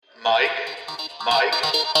Mike, and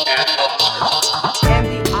Oscar.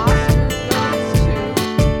 And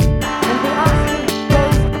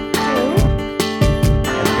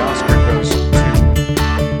the Oscar goes to... And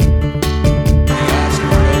the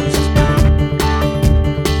Oscar goes to...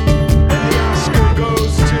 And the Oscar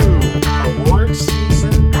goes to award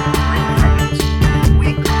season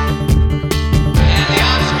week.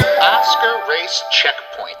 And the Oscar race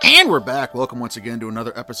checkpoint. And we're back. Welcome once again to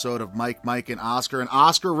another episode of Mike, and Oscar, an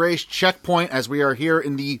Oscar race checkpoint as we are here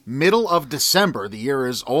in the middle of December. The year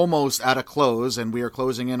is almost at a close, and we are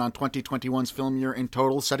closing in on 2021's film year in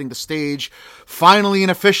total, setting the stage finally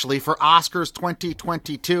and officially for Oscars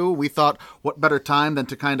 2022. We thought what better time than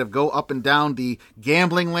to kind of go up and down the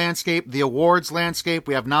gambling landscape, the awards landscape.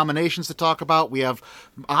 We have nominations to talk about, we have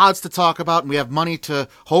odds to talk about, and we have money to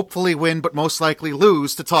hopefully win, but most likely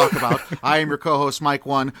lose to talk about. I am your co-host, Mike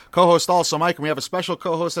One. Co-host also Mike, and we have a special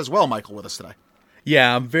co-host as well, Michael, with us today.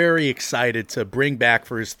 Yeah, I'm very excited to bring back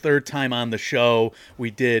for his third time on the show.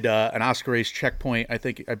 We did an Oscar race checkpoint. I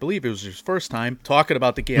believe it was his first time talking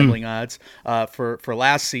about the gambling odds for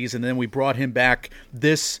last season. Then we brought him back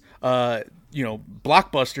this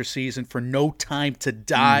blockbuster season for No Time to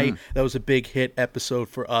Die. That was a big hit episode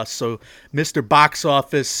for us. So Mr. Box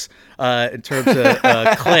Office in terms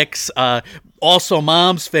of clicks. Also,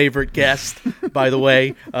 Mom's favorite guest, by the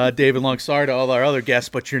way, David Long. Sorry to all our other guests,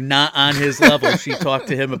 but you're not on his level. She talked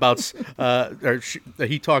to him about,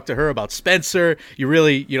 he talked to her about Spencer. You're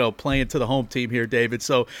really, playing to the home team here, David.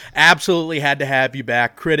 So absolutely had to have you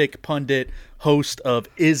back. Critic, pundit, host of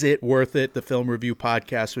Is It Worth It, the film review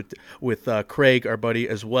podcast with Craig, our buddy,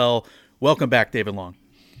 as well. Welcome back, David Long.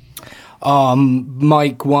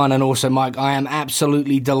 Mike One and also Mike, I am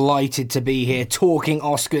absolutely delighted to be here talking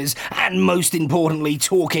Oscars and most importantly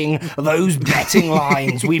talking those betting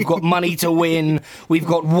lines. We've got money to win, we've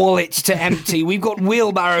got wallets to empty, we've got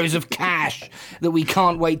wheelbarrows of cash that we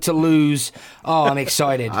can't wait to lose. Oh, I'm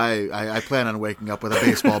excited. I plan on waking up with a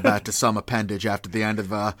baseball bat to some appendage after the end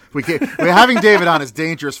of we're having David on is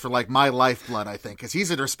dangerous for like my lifeblood, I think, because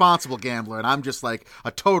he's a responsible gambler and I'm just like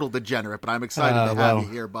a total degenerate, but I'm excited to have you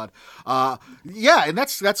here, bud. And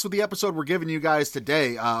that's what the episode we're giving you guys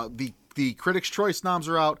today. The Critics' Choice noms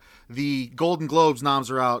are out, the Golden Globes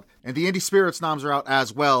noms are out, and the Indie Spirits noms are out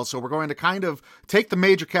as well. So we're going to kind of take the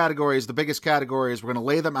major categories, the biggest categories, we're going to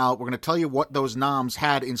lay them out, we're going to tell you what those noms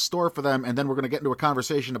had in store for them, and then we're going to get into a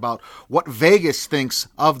conversation about what Vegas thinks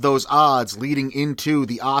of those odds leading into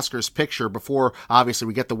the Oscars picture before, obviously,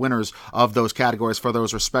 we get the winners of those categories for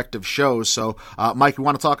those respective shows. So, Mike, we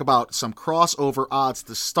want to talk about some crossover odds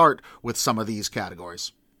to start with some of these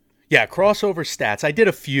categories. Yeah, crossover stats. I did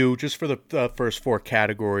a few just for the first four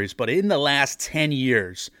categories, but in the last 10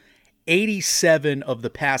 years, 87 of the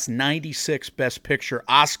past 96 Best Picture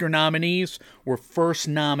Oscar nominees were first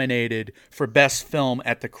nominated for Best Film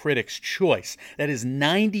at the Critics' Choice. That is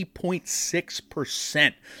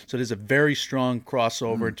 90.6%. So it is a very strong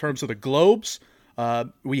crossover. In terms of the Globes,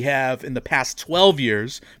 we have in the past 12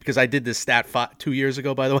 years, because I did this stat 2 years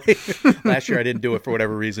ago, by the way. Last year I didn't do it for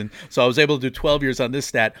whatever reason. So I was able to do 12 years on this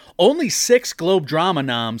stat. Only 6 Globe Drama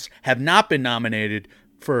noms have not been nominated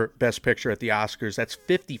for Best Picture at the Oscars. That's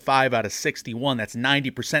 55 out of 61. That's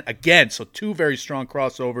 90%. Again, so 2 very strong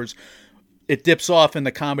crossovers. It dips off in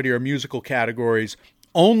the comedy or musical categories.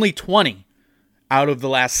 Only 20 out of the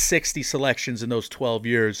last 60 selections in those 12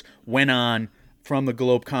 years went on from the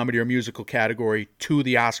Globe Comedy or Musical category to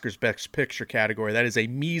the Oscars Best Picture category. That is a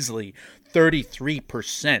measly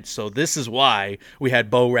 33%. So this is why we had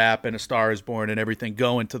Bo Rap and A Star Is Born and everything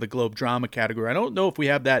go into the Globe Drama category. I don't know if we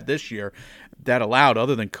have that this year, that allowed,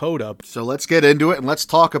 other than Coda. So let's get into it and let's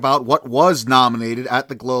talk about what was nominated at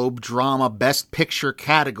the Globe Drama Best Picture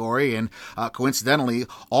category. And coincidentally,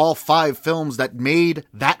 all 5 films that made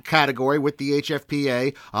that category with the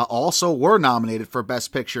HFPA also were nominated for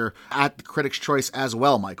Best Picture at the Critics' Choice as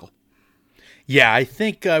well, Michael. Yeah, I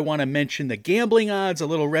think I want to mention the gambling odds, a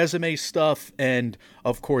little resume stuff, and,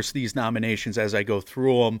 of course, these nominations as I go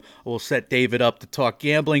through them. We'll set David up to talk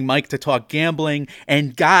gambling, Mike to talk gambling,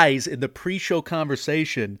 and guys, in the pre-show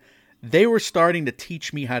conversation, they were starting to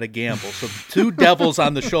teach me how to gamble. So 2 devils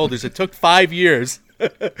on the shoulders. It took 5 years.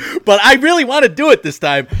 But I really want to do it this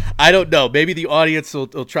time. I don't know. Maybe the audience will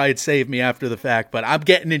try and save me after the fact, but I'm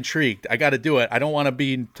getting intrigued. I got to do it. I don't want to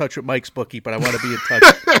be in touch with Mike's bookie, but I want to be in touch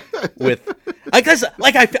with...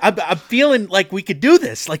 I'm feeling like we could do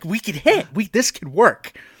this. Like we could hit. This could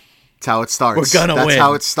work. That's how it starts. We're going to win. That's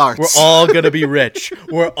how it starts. We're all going to be rich.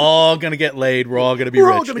 We're all going to get laid. We're all going to be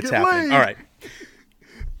rich. It's happening. Laid. All right.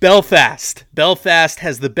 Belfast. Belfast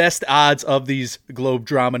has the best odds of these Globe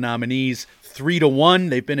Drama nominees. 3-1.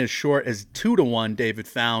 They've been as short as 2-1, David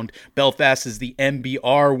found. Belfast is the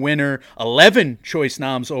MBR winner. 11 choice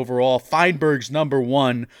noms overall. Feinberg's number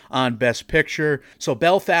 1 on Best Picture. So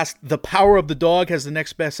Belfast, The Power of the Dog, has the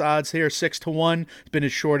next best odds here, 6-1. It's been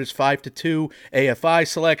as short as 5-2. AFI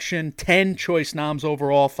selection, 10 choice noms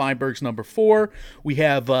overall. Feinberg's number 4. We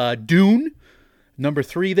have Dune, number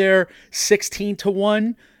 3 there,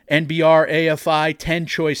 16-1. NBR, AFI, 10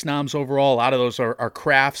 choice noms overall. A lot of those are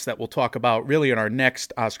crafts that we'll talk about really in our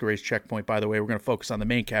next Oscar Race Checkpoint, by the way. We're going to focus on the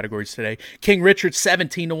main categories today. King Richard,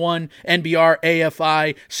 17-1. NBR,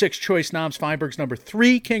 AFI, 6 choice noms. Feinberg's number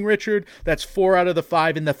 3, King Richard. That's 4 out of the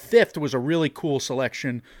 5. And the 5th was a really cool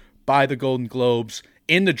selection by the Golden Globes.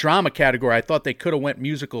 In the drama category, I thought they could have went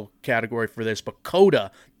musical category for this, but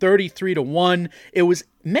Coda, 33-1. It was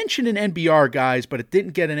mentioned in NBR, guys, but it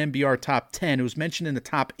didn't get an NBR top 10. It was mentioned in the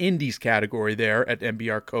top indies category there at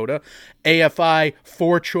NBR Coda. AFI,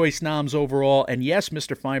 4 choice noms overall, and yes,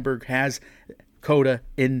 Mr. Feinberg has Coda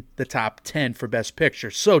in the top 10 for Best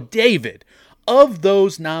Picture. So, David, of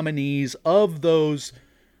those nominees, of those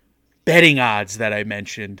betting odds that I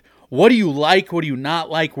mentioned, what do you like? What do you not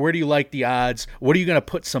like? Where do you like the odds? What are you going to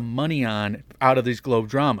put some money on out of these Globe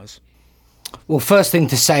dramas? Well, first thing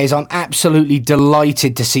to say is I'm absolutely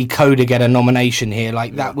delighted to see Coda get a nomination here.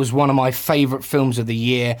 That was one of my favourite films of the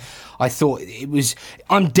year. I thought it was...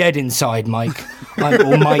 I'm dead inside, Mike.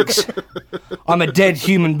 I'm a dead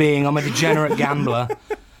human being. I'm a degenerate gambler.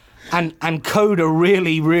 And Coda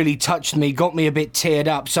really, really touched me, got me a bit teared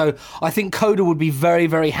up. So I think Coda would be very,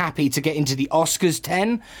 very happy to get into the Oscars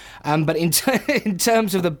 10. But in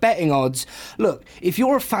terms of the betting odds, look, if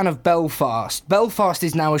you're a fan of Belfast, Belfast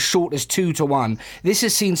is now as short as 2-1. This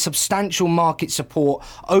has seen substantial market support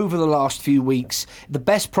over the last few weeks. The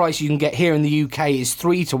best price you can get here in the UK is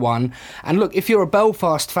 3-1. And look, if you're a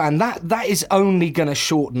Belfast fan, that is only going to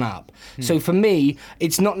shorten up. So for me,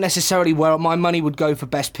 it's not necessarily where my money would go for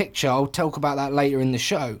Best Picture. I'll talk about that later in the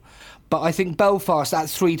show. But I think Belfast at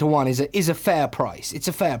 3-1 is a fair price. It's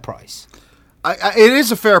a fair price. It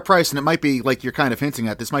is a fair price, and it might be, like you're kind of hinting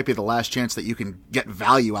at, this might be the last chance that you can get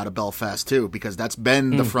value out of Belfast, too, because that's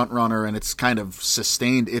been the front runner, and it's kind of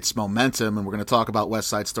sustained its momentum, and we're going to talk about West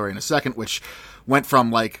Side Story in a second, which went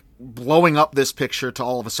from, blowing up this picture to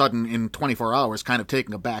all of a sudden, in 24 hours, kind of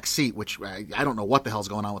taking a back seat, which I don't know what the hell's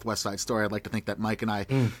going on with West Side Story. I'd like to think that Mike and I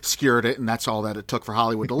skewered it, and that's all that it took for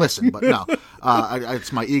Hollywood to listen, but no,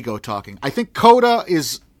 it's my ego talking. I think Coda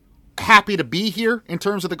is happy to be here in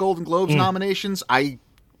terms of the Golden Globes nominations.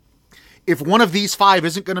 If one of these 5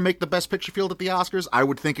 isn't going to make the Best Picture field at the Oscars, I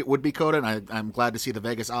would think it would be Coda, and I'm glad to see the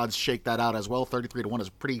Vegas odds shake that out as well. 33-1 is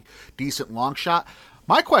a pretty decent long shot.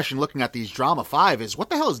 My question looking at these drama 5 is, what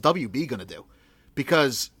the hell is WB going to do?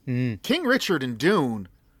 Because King Richard and Dune,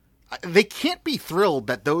 they can't be thrilled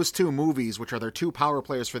that those 2 movies, which are their 2 power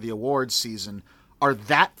players for the awards season, are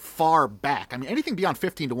that far back. I mean, anything beyond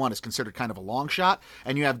 15-1 is considered kind of a long shot.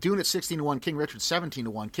 And you have Dune at 16-1, King Richard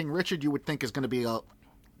 17-1. King Richard, you would think, is going to be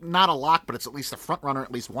not a lock, but it's at least a front runner,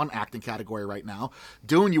 at least one acting category right now.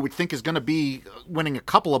 Dune, you would think, is going to be winning a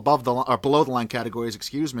couple below the line categories,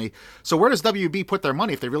 excuse me. So where does WB put their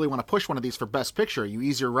money if they really want to push one of these for Best Picture? Are you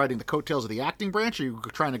easier riding the coattails of the acting branch, or are you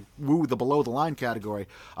trying to woo the below the line category?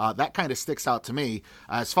 That kind of sticks out to me.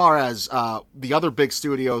 As far as the other big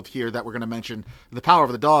studio here that we're going to mention, The Power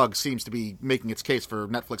of the Dog seems to be making its case for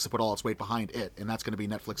Netflix to put all its weight behind it, and that's going to be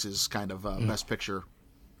Netflix's kind of Best Picture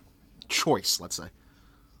choice, let's say.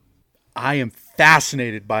 I am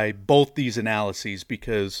fascinated by both these analyses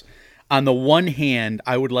because on the one hand,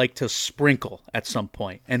 I would like to sprinkle at some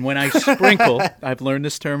point. And when I sprinkle, I've learned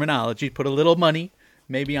this terminology, put a little money,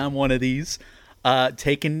 maybe on one of these,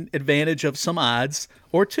 taking advantage of some odds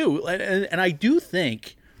or 2. And I do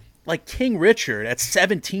think, like King Richard at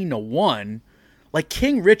 17-1, like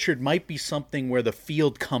King Richard might be something where the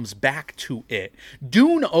field comes back to it.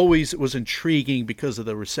 Dune always was intriguing because of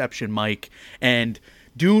the reception, Mike, and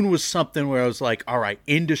Dune was something where I was like, all right,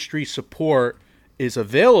 industry support is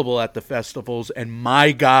available at the festivals, and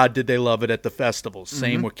my God, did they love it at the festivals.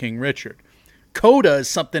 Same with King Richard. Coda is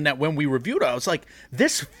something that when we reviewed it, I was like,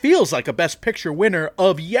 this feels like a Best Picture winner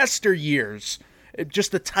of yesteryears.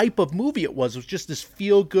 Just the type of movie it was just this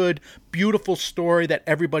feel-good, beautiful story that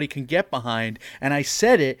everybody can get behind. And I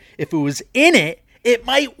said it, if it was in it, it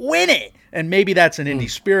might win it. And maybe that's an indie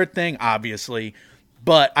spirit thing, obviously.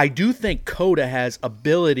 But I do think Coda has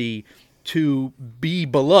ability to be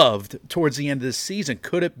beloved towards the end of the season.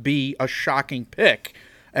 Could it be a shocking pick?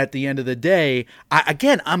 at the end of the day,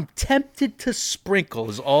 I'm tempted to sprinkle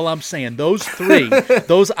is all I'm saying. Those three,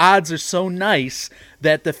 those odds are so nice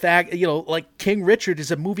that the fact, like King Richard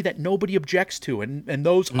is a movie that nobody objects to. And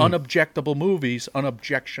those unobjectionable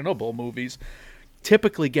movies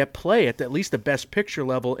typically get play at least the best picture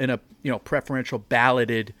level in a, preferential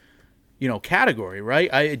balloted, category,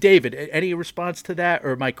 right? David, any response to that,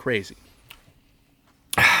 or am I crazy?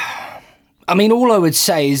 I mean, all I would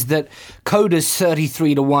say is that Coda's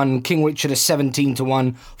 33-1, King Richard is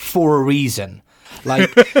 17-1 for a reason.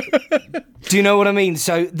 Like, do you know what I mean?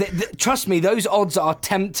 So, trust me, those odds are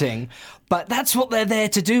tempting, but that's what they're there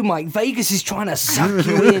to do, Mike. Vegas is trying to suck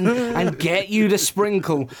you in and get you to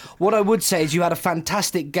sprinkle. What I would say is you had a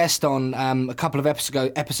fantastic guest on a couple of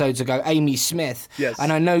episodes ago, Amy Smith. Yes.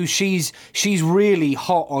 And I know she's really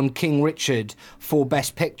hot on King Richard for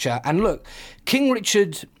Best Picture. And look, King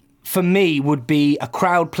Richard, for me, would be a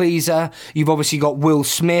crowd pleaser. You've obviously got Will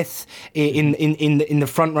Smith in the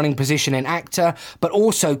front running position in actor, but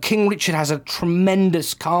also King Richard has a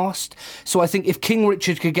tremendous cast. So I think if King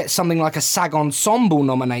Richard could get something like a SAG Ensemble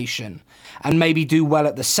nomination and maybe do well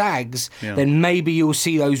at the SAGs, then maybe you'll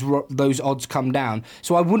see those odds come down.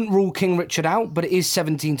 So I wouldn't rule King Richard out, but it is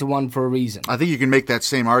 17-1 for a reason. I think you can make that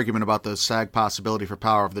same argument about the SAG possibility for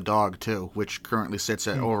Power of the Dog, too, which currently sits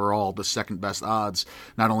at overall the second best odds,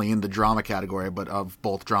 not only in the drama category, but of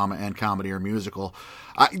both drama and comedy or musical.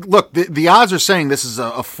 Look, the odds are saying this is a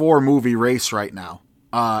 4-movie race right now.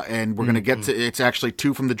 And we're going to get to, it's actually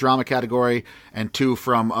 2 from the drama category and 2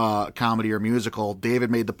 from comedy or musical.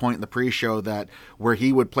 David made the point in the pre-show that where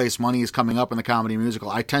he would place money is coming up in the comedy musical.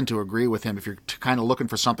 I tend to agree with him. If you're kind of looking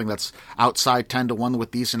for something that's outside 10-1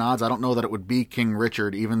 with decent odds, I don't know that it would be King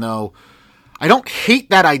Richard, even though I don't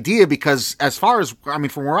hate that idea because as far as, from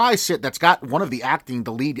where I sit, that's got one of the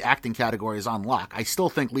lead acting categories on lock. I still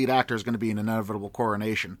think lead actor is going to be an inevitable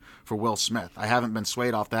coronation for Will Smith. I haven't been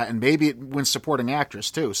swayed off that, and maybe it wins supporting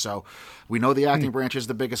actress too. So we know the acting branch is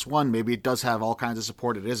the biggest one. Maybe it does have all kinds of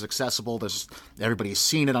support. It is accessible. Everybody's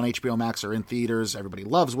seen it on HBO Max or in theaters. Everybody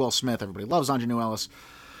loves Will Smith. Everybody loves Ingenue Ellis.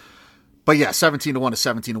 But yeah, 17-1 is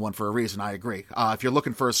 17-1 for a reason. I agree. If you're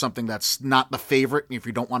looking for something that's not the favorite, if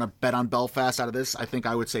you don't want to bet on Belfast out of this, I think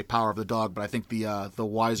I would say Power of the Dog. But I think the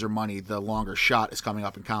wiser money, the longer shot, is coming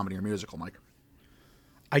up in comedy or musical, Mike.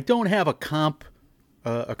 I don't have a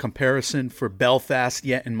comparison for Belfast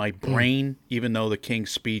yet in my brain, even though the King's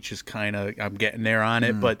Speech is I'm getting there on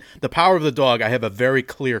it. But the Power of the Dog, I have a very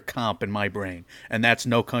clear comp in my brain, and that's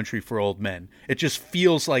No Country for Old Men. It just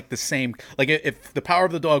feels like the same. Like if the Power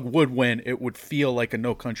of the Dog would win, it would feel like a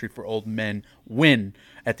No Country for Old Men win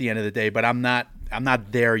at the end of the day. But I'm not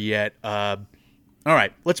there yet. All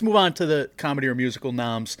right, let's move on to the comedy or musical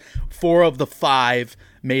noms. 4 of the 5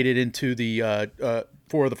 made it into the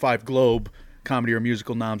 4 of the 5 Globe comedy or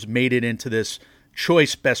musical noms made it into this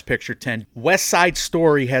Choice Best Picture 10. West Side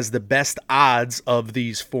Story has the best odds of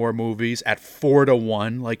these 4 movies at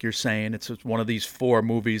 4-1, like you're saying. It's one of these 4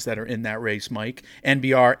 movies that are in that race, Mike.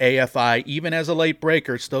 NBR, AFI, even as a late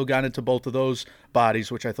breaker, still got into both of those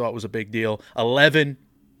bodies, which I thought was a big deal. 11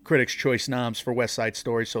 Critics' Choice noms for West Side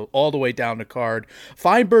Story, so all the way down the card.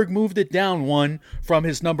 Feinberg moved it down 1 from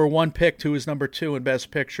his number 1 pick to his number 2 in Best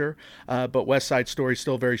Picture, but West Side Story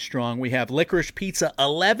still very strong. We have Licorice Pizza,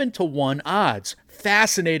 11-1 odds.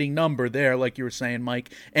 Fascinating number there, like you were saying, Mike.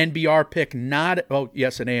 NBR pick, an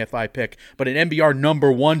AFI pick, but an NBR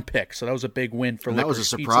number 1 pick, so that was a big win for Licorice Pizza. That was a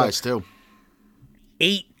surprise, too.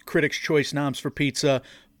 8 Critics' Choice noms for Pizza,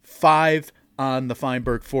 5 on the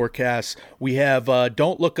Feinberg forecast. We have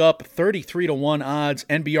Don't Look Up, 33-1 odds.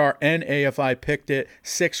 NBR and AFI picked it.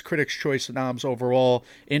 6 Critics' Choice noms overall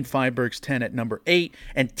in Feinberg's 10 at number 8.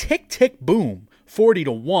 And Tick, Tick, Boom,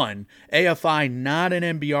 40-1. AFI, not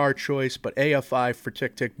an NBR choice, but AFI for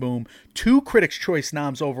Tick, Tick, Boom. 2 Critics' Choice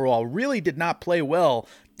noms overall. Really did not play well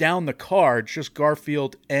down the card, just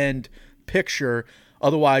Garfield and Picture.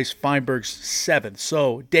 Otherwise, Feinberg's 7th.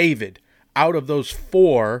 So, David, out of those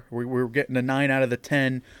 4, we're getting a 9 out of the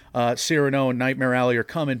 10. Cyrano and Nightmare Alley are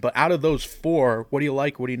coming, but out of those 4, what do you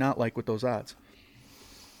like? What do you not like with those odds?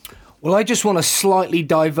 Well, I just want to slightly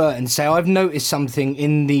divert and say I've noticed something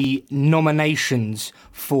in the nominations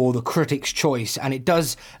for the Critics' Choice, and it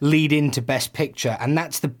does lead into Best Picture, and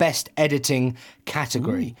that's the Best Editing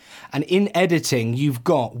category. And in editing, you've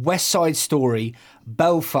got West Side Story,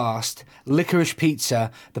 Belfast, Licorice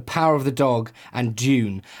Pizza, The Power of the Dog, and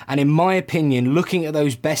Dune. And in my opinion, looking at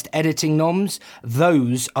those best editing noms,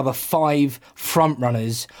 those are the 5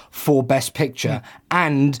 frontrunners for Best Picture.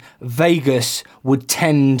 And Vegas would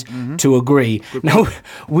tend to agree. Now,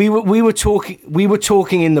 we were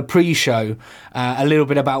talking in the pre-show a little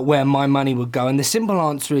bit about where my money would go, and the simple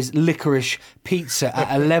answer is Licorice Pizza at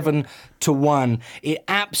 11-1. It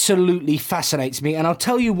absolutely fascinates me, and I'll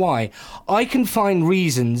tell you why. I can find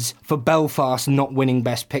reasons for Belfast not winning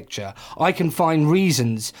Best Picture. I can find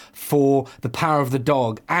reasons for The Power of the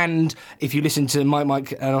Dog, and if you listen to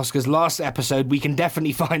Mike and Oscar's last episode, we can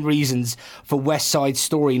definitely find reasons for West Side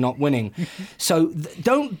Story not winning. So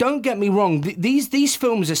don't get me wrong. These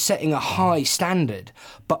films are setting a high standard,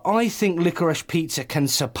 but I think Licorice Pizza can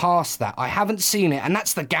surpass that. I haven't seen it, and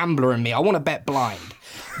that's the gambler in me. I want to bet blind.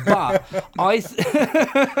 But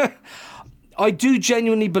I do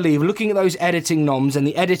genuinely believe, looking at those editing noms, and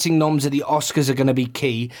the editing noms of the Oscars are going to be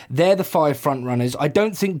key. They're the 5 frontrunners. I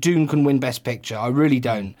don't think Dune can win Best Picture. I really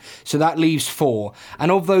don't. So that leaves 4.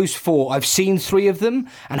 And of those 4, I've seen 3 of them,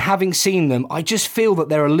 and having seen them, I just feel that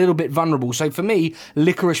they're a little bit vulnerable. So for me,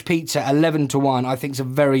 Licorice Pizza 11-1, I think is a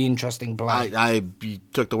very interesting play. You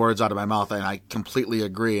took the words out of my mouth, and I completely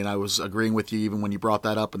agree. And I was agreeing with you even when you brought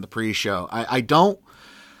that up in the pre-show.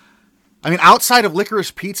 I mean, outside of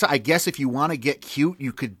Licorice Pizza, I guess if you want to get cute,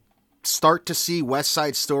 you could start to see West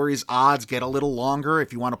Side Story's odds get a little longer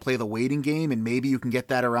if you want to play the waiting game, and maybe you can get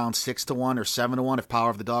that around 6-1 or 7-1 if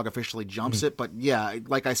Power of the Dog officially jumps it. But yeah,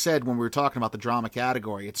 like I said when we were talking about the drama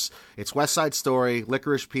category, it's West Side Story,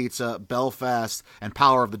 Licorice Pizza, Belfast, and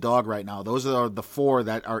Power of the Dog right now. Those are the 4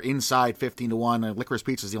 that are inside 15-1, and Licorice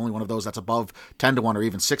Pizza is the only one of those that's above 10-1 or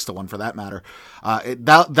even 6-1 for that matter.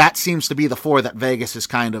 That seems to be the 4 that Vegas is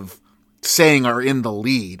kind of saying are in the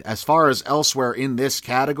lead. As far as elsewhere in this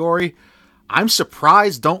category, I'm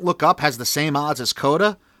surprised Don't Look Up has the same odds as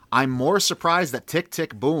Coda. I'm more surprised that Tick,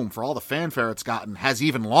 Tick, Boom, for all the fanfare it's gotten, has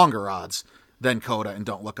even longer odds than Coda and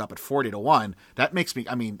Don't Look Up at 40-1. That makes me,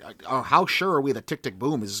 how sure are we that Tick, Tick,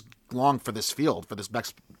 Boom is long for this field, for this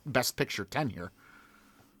best Picture 10 here?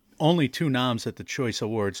 Only 2 noms at the Choice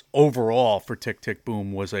Awards overall for Tick, Tick,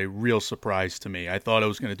 Boom was a real surprise to me. I thought it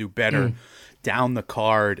was going to do better down the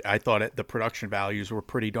card. I thought the production values were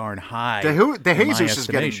pretty darn high. De Jesus is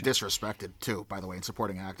getting disrespected too, by the way, in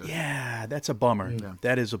supporting actor. Yeah, that's a bummer. Yeah.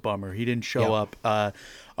 That is a bummer. He didn't show up.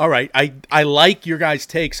 All right, I like your guys'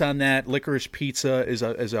 takes on that. Licorice Pizza is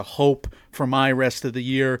a hope for my rest of the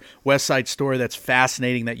year. West Side Story, that's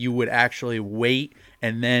fascinating that you would actually wait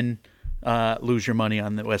and then lose your money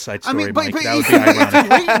on the West Side Story. Mike. That would be ironic. If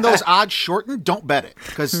you're waiting those odds shortened, don't bet it,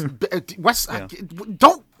 because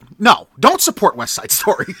don't support West Side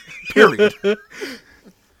Story. Period.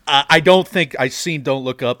 I've seen Don't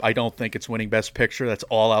Look Up. I don't think it's winning Best Picture. That's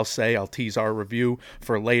all I'll say. I'll tease our review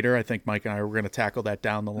for later. I think Mike and I were going to tackle that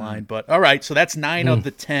down the line. But all right, so that's 9 of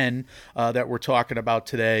the 10 that we're talking about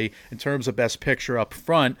today in terms of Best Picture up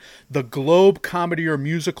front. The Globe Comedy or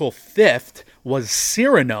Musical fifth was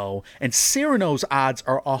Cyrano, and Cyrano's odds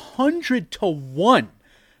are 100-1,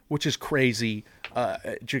 which is crazy.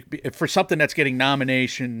 For something that's getting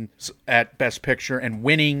nominations at Best Picture and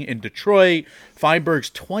winning in Detroit.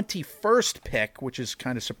 Feinberg's 21st pick, which is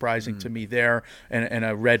kind of surprising to me there, and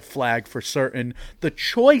a red flag for certain. The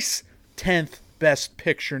Choice 10th Best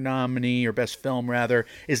Picture nominee, or Best Film rather,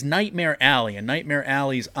 is Nightmare Alley, and Nightmare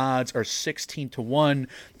Alley's odds are 16-1.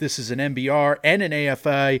 This is an NBR and an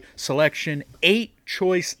AFI selection. 8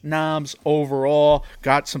 Choice noms overall.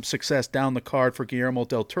 Got some success down the card for Guillermo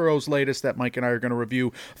del Toro's latest that Mike and I are going to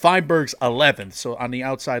review. Feinberg's 11th, so on the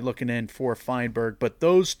outside looking in for Feinberg. But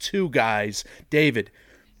those 2 guys, David,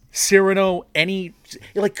 Cyrano,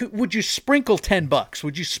 would you sprinkle $10?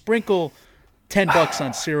 Would you sprinkle $10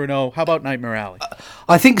 on Cyrano? How about Nightmare Alley?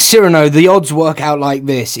 I think Cyrano, the odds work out like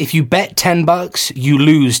this. If you bet $10, you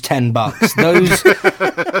lose $10.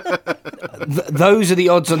 Those are the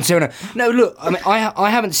odds on Cyrano. No, look, I mean, I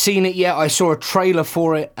haven't seen it yet. I saw a trailer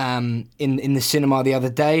for it in the cinema the other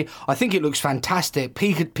day. I think it looks fantastic.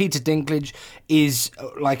 Peter Dinklage is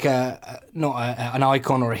like an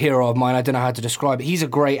icon or a hero of mine. I don't know how to describe it. He's a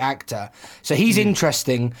great actor, so he's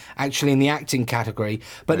interesting actually in the acting category.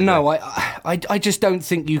 But no, I just don't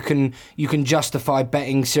think you can justify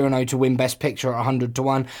betting Cyrano to win Best Picture at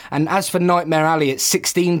 100-1. And as for Nightmare Alley at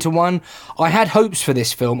 16-1, I had hopes for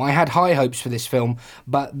this film. I had high hopes for this film,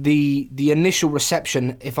 but the initial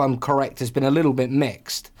reception, if I'm correct, has been a little bit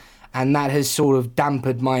mixed, and that has sort of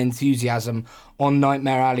dampened my enthusiasm on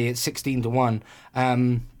Nightmare Alley at 16-1.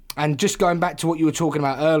 And just going back to what you were talking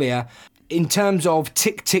about earlier, in terms of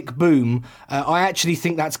Tick Tick Boom, I actually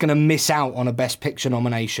think that's going to miss out on a Best Picture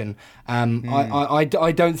nomination. I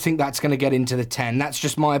don't think that's going to get into the 10. That's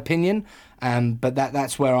just my opinion. But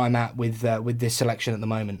that's where I'm at with this selection at the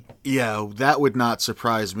moment. Yeah, that would not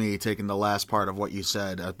surprise me, taking the last part of what you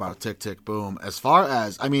said about Tick Tick Boom. As far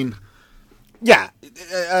as, I mean, yeah,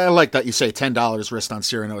 I like that you say $10 risk on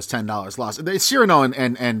Cyrano is $10 loss. Cyrano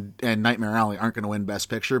and Nightmare Alley aren't going to win Best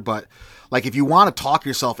Picture, but like if you want to talk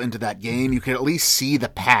yourself into that game, you can at least see the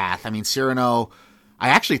path. I mean, Cyrano, I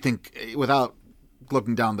actually think, without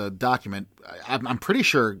looking down the document, I'm pretty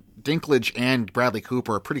sure Dinklage and Bradley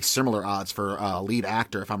Cooper are pretty similar odds for lead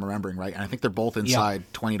actor, if I'm remembering right, and I think they're both inside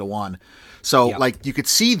 20-1. So, like, you could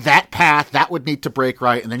see that path that would need to break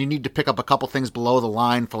right, and then you need to pick up a couple things below the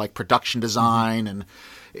line for like production design, and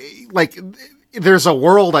like there's a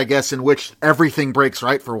world, I guess, in which everything breaks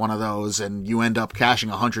right for one of those, and you end up cashing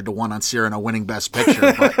 100-1 on Cyrano winning Best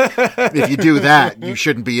Picture. But if you do that, you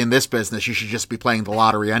shouldn't be in this business. You should just be playing the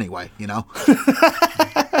lottery anyway, you know?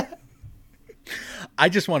 I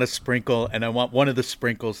just want to sprinkle, and I want one of the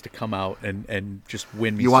sprinkles to come out and just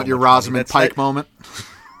win me. You so want your much Rosamund money. Pike moment?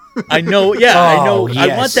 I know, yeah, I know. Yes.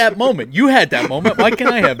 I want that moment. You had that moment. Why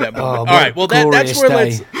can't I have that moment? All right, well, that's where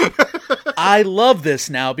let's. I love this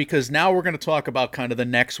now because now we're going to talk about kind of the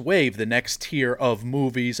next wave, the next tier of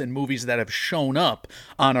movies and movies that have shown up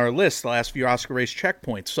on our list the last few Oscar race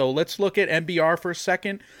checkpoints. So let's look at NBR for a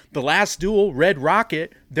second. The Last Duel, Red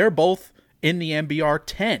Rocket, they're both in the NBR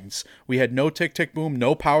 10s. We had no Tick Tick Boom,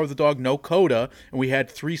 no Power of the Dog, no Coda, and we had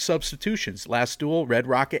 3 substitutions: Last Duel, Red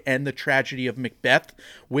Rocket, and The Tragedy of Macbeth,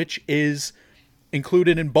 which is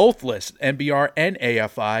included in both lists, NBR and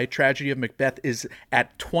AFI. Tragedy of Macbeth is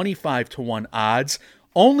at 25-1 odds.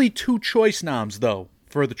 Only 2 choice noms, though,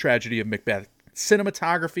 for The Tragedy of Macbeth: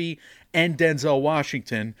 cinematography and Denzel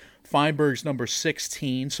Washington. Feinberg's number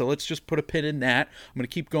 16, so let's just put a pin in that. I'm going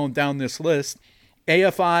to keep going down this list.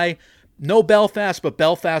 AFI, no Belfast, but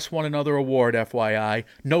Belfast won another award, FYI.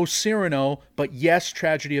 No Cyrano, but yes,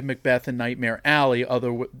 Tragedy of Macbeth and Nightmare Alley.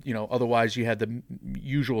 Otherwise you had the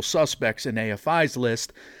usual suspects in AFI's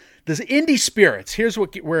list. The Indie Spirits. Here's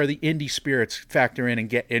where the Indie Spirits factor in and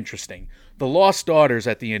get interesting. The Lost Daughters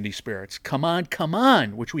at the Indie Spirits. Come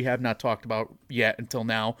On, which we have not talked about yet until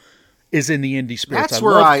now, is in the Indie Spirits. That's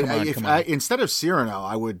where instead of Cyrano,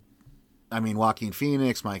 Joaquin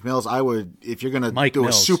Phoenix, Mike Mills, if you're going to do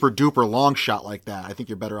a super duper long shot like that, I think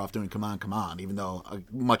you're better off doing Come On, even though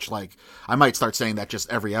much like, I might start saying that just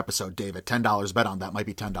every episode, David, $10 bet on that might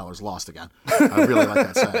be $10 lost again. I really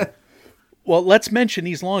like that saying. Well, let's mention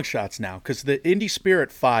these long shots now, because the Indie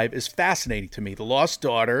Spirit 5 is fascinating to me. The Lost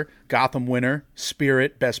Daughter, Gotham winner,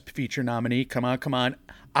 Spirit, Best Feature nominee, Come On.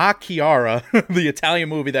 A Chiara, the Italian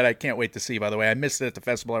movie that I can't wait to see, by the way. I missed it at the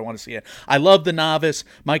festival. I want to see it. I love The Novice.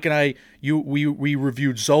 Mike and I, we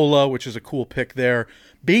reviewed Zola, which is a cool pick there.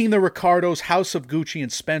 Being the Ricardos, House of Gucci,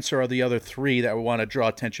 and Spencer are the other 3 that we want to draw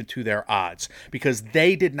attention to their odds, because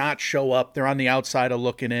they did not show up. They're on the outside of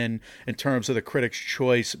looking in terms of the Critics'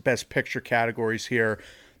 Choice Best Picture categories here.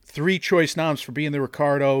 3 choice noms for Being the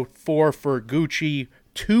Ricardo, 4 for Gucci,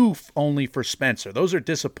 2 only for Spencer. Those are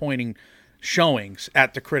disappointing showings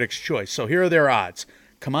at the Critics' Choice. So here are their odds.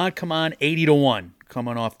 Come On, 80-1,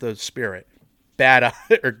 coming off the Spirit. Bad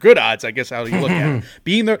or good odds, I guess, how you look at it.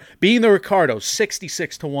 Being the Ricardo,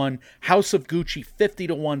 66-1. House of Gucci,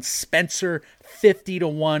 50-1. Spencer,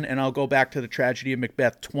 50-1. And I'll go back to The Tragedy of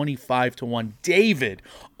Macbeth, 25-1. David,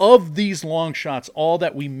 of these long shots, all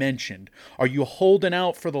that we mentioned, are you holding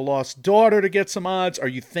out for The Lost Daughter to get some odds? Are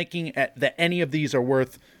you thinking that any of these are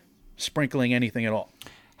worth sprinkling anything at all?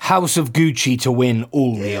 House of Gucci to win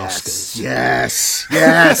all the Oscars.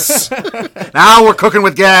 Yes. Now we're cooking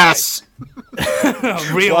with gas.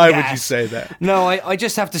 Why would you say that? No, I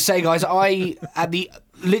just have to say, guys,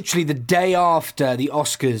 literally the day after the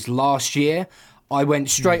Oscars last year, I went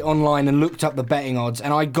straight online and looked up the betting odds,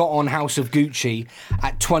 and I got on House of Gucci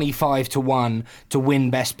at 25-1 to win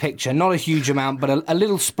Best Picture. Not a huge amount, but a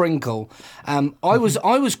little sprinkle. I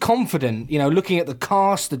was confident, looking at the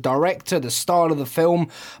cast, the director, the style of the film.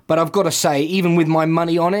 But I've got to say, even with my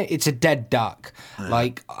money on it, it's a dead duck.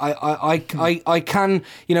 Like I can,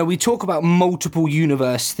 we talk about multiple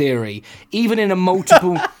universe theory. Even in a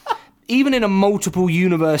multiple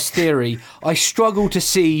universe theory, I struggle to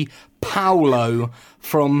see Paolo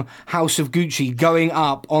from House of Gucci going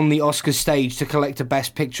up on the Oscar stage to collect a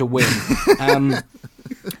Best Picture win.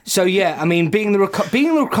 So yeah, I mean, being the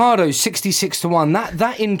Ricardos 66-1,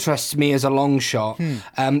 that interests me as a long shot.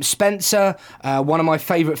 Spencer, one of my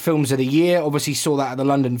favourite films of the year. Obviously, saw that at the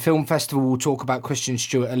London Film Festival. We'll talk about Christian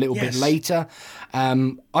Stewart a little bit later.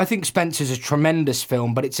 I think Spencer's a tremendous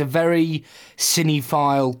film, but it's a very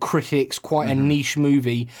cinephile, critics, quite a niche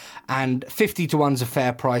movie, and 50-1's a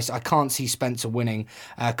fair price. I can't see Spencer winning.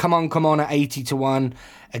 Come on at 80-1.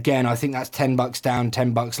 Again, I think that's $10 down,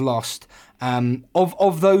 $10 lost.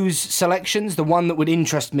 Of those selections, the one that would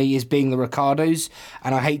interest me is Being the Ricardos,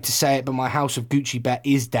 and I hate to say it, but my House of Gucci bet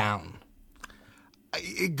is down.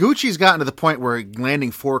 Gucci's gotten to the point where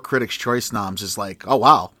landing 4 Critics' Choice noms is like, oh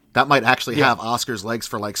wow, that might actually have Oscar's legs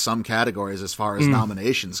for like some categories as far as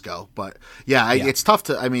nominations go. But it's tough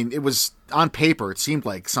to. I mean, it was on paper, it seemed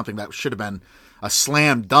like something that should have been a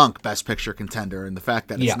slam dunk Best Picture contender, and the fact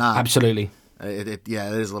that it's not, absolutely. It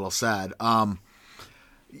is a little sad. I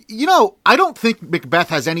don't think Macbeth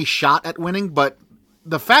has any shot at winning, but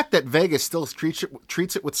the fact that Vegas still treats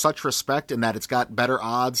it with such respect and that it's got better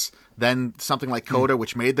odds than something like Coda,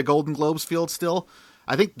 which made the Golden Globes field still,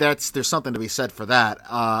 I think there's something to be said for that.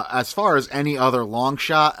 As far as any other long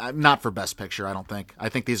shot, not for Best Picture, I don't think. I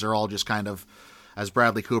think these are all just kind of, as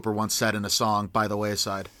Bradley Cooper once said in a song, by the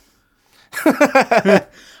wayside.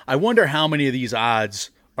 I wonder how many of these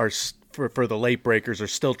odds are for the late breakers are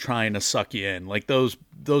still trying to suck you in. Like those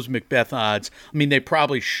Macbeth odds, I mean, they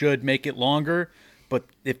probably should make it longer, but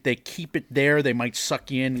if they keep it there, they might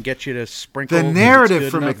suck you in and get you to sprinkle. The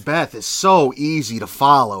narrative for Macbeth is so easy to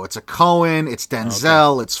follow. It's a Coen, it's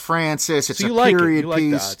Denzel, it's Francis, it's a period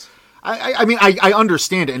piece. I mean, I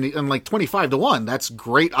understand it, and like 25-1, that's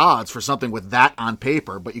great odds for something with that on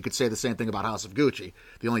paper, but you could say the same thing about House of Gucci.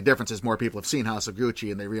 The only difference is more people have seen House of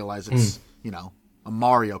Gucci and they realize it's, a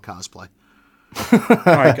Mario cosplay. All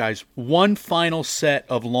right, guys. One final set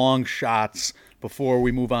of long shots before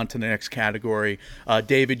we move on to the next category.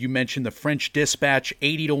 David, you mentioned the French Dispatch,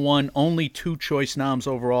 80-1. Only 2 choice noms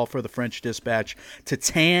overall for the French Dispatch.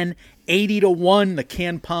 Titan, 80-1, the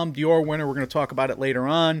Cannes Palme d'Or winner. We're going to talk about it later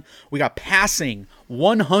on. We got Passing,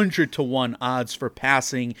 100-1 odds for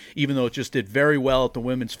Passing, even though it just did very well at the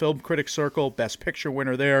Women's Film Critics Circle. Best Picture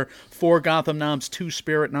winner there. 4 Gotham noms, 2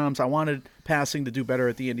 Spirit noms. I wanted Passing to do better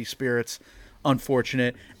at the Indie Spirits.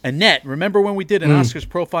 Unfortunate. Annette, remember when we did an Oscars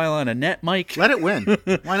profile on Annette, Mike? Let it win.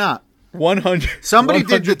 Why not? 100. Somebody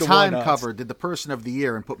did the Time cover, did the Person of the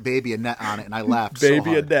Year, and put Baby Annette on it, and I laughed so hard.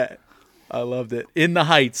 Baby Annette. I loved it. In the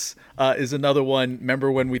Heights is another one.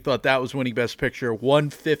 Remember when we thought that was winning Best Picture?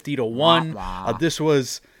 150-1. This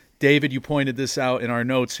was, David, you pointed this out in our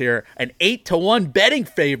notes here, an 8-1 betting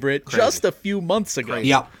favorite just a few months ago.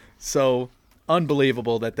 Yep. So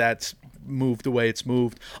unbelievable that's moved the way it's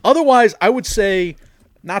moved. Otherwise, I would say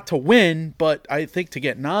not to win, but I think to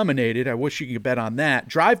get nominated. I wish you could bet on that.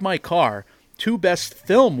 Drive My Car, 2 best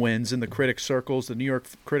film wins in the critics circles, the New York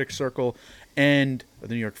Critics Circle and the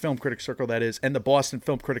New York Film Critics Circle, that is, and the Boston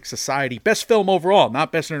Film Critics Society. Best film overall,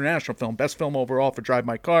 not best international film, best film overall for Drive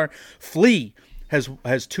My Car. Flea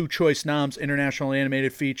has 2 choice noms, international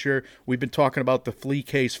animated feature. We've been talking about the Flea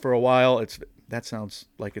case for a while. That sounds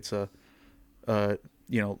like it's a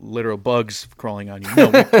literal bugs crawling on you. No,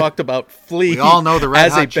 we talked about Flea. We all know the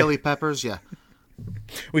Red Hot Chili Peppers, yeah.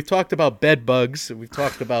 We've talked about bed bugs. We've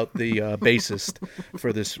talked about the bassist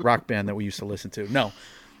for this rock band that we used to listen to. No,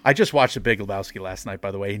 I just watched The Big Lebowski last night,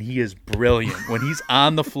 by the way, and he is brilliant. When he's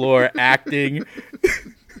on the floor acting,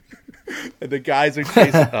 and the guys are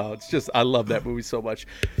chasing. Oh, it's just, I love that movie so much.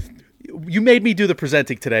 You made me do the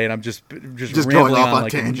presenting today, and I'm just going off on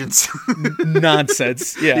like tangents.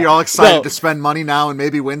 Nonsense. Yeah, you're all excited to spend money now and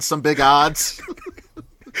maybe win some big odds.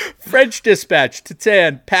 French Dispatch,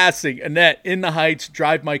 Titan, Passing, Annette, In the Heights,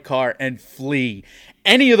 Drive My Car, and Flea.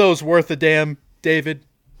 Any of those worth a damn, David?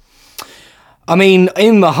 I mean,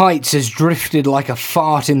 In the Heights has drifted like a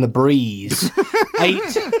fart in the breeze.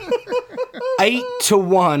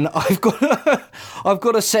 8-1. I've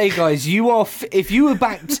got to say, guys, if you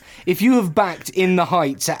have backed In the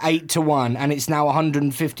Heights at 8-1 and it's now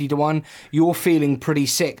 150-1, you're feeling pretty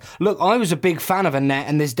sick. Look, I was a big fan of Annette,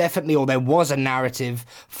 and there was a narrative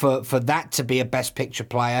for that to be a Best Picture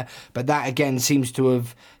player, but that again seems to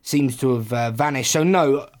have vanished. So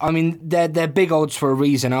no, I mean they're big odds for a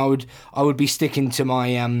reason. I would be sticking to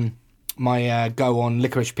my go on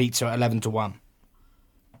Licorice Pizza at 11-1.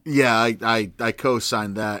 Yeah, I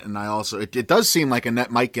co-signed that, and I also it does seem like Annette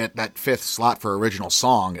might get that 5th slot for original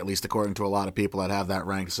song, at least according to a lot of people that have that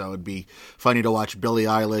ranked. So it'd be funny to watch Billie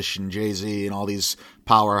Eilish and Jay-Z and all these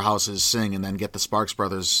powerhouses sing, and then get the Sparks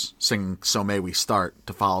Brothers sing "So May We Start"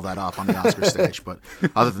 to follow that up on the Oscar stage. But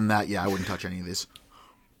other than that, yeah, I wouldn't touch any of these.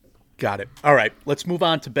 Got it. All right, let's move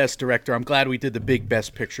on to Best Director. I'm glad we did the big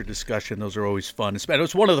Best Picture discussion. Those are always fun. It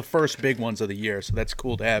was one of the first big ones of the year, so that's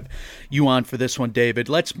cool to have you on for this one, David.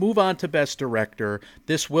 Let's move on to Best Director.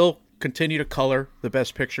 This will continue to color the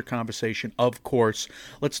Best Picture conversation, of course.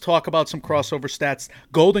 Let's talk about some crossover stats.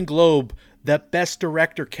 Golden Globe, that Best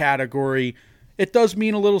Director category, it does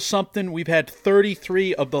mean a little something. We've had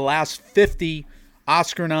 33 of the last 50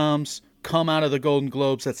 Oscar noms come out of the Golden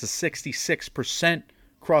Globes. That's a 66%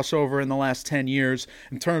 crossover in the last 10 years.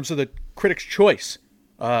 In terms of the Critics' Choice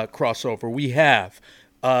crossover, we have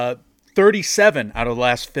 37 out of the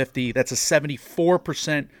last 50. That's a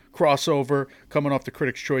 74% crossover coming off the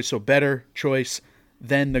Critics' Choice, so better choice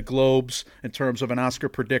than the Globes in terms of an Oscar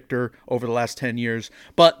predictor over the last 10 years.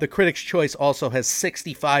 But the Critics' Choice also has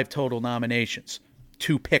 65 total nominations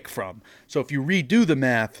to pick from. So if you redo the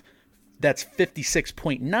math, that's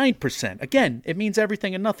 56.9%. Again, it means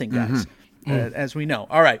everything and nothing, guys. As we know.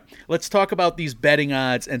 All right, let's talk about these betting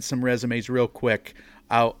odds and some resumes real quick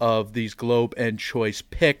out of these Globe and Choice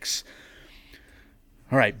picks.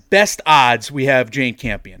 All right, best odds, we have Jane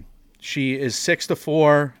Campion. She is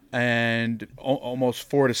 6-4 and almost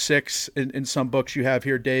 4-6 in some books you have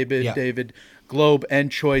here, David. Yeah. David, Globe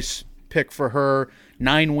and Choice pick for her,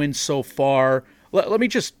 9 wins so far. Let me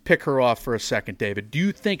just pick her off for a second, David. Do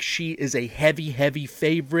you think she is a heavy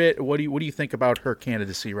favorite? What do you think about her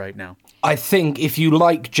candidacy right now? I think if you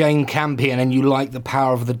like Jane Campion and you like The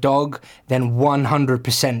Power of the Dog, then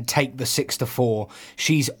 100% take the 6-4.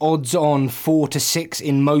 She's odds on 4-6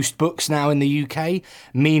 in most books now in the UK,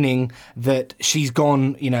 meaning that she's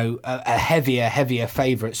gone, a heavier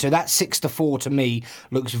favourite. So that 6-4 to me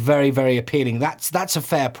looks very, very appealing. That's a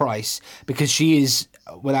fair price because she is,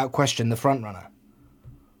 without question, the front runner.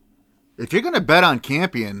 If you're going to bet on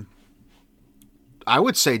Campion, I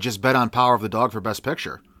would say just bet on Power of the Dog for Best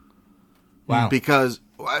Picture. Wow. Because,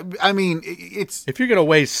 I mean, it's... If you're going to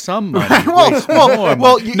waste some money, waste more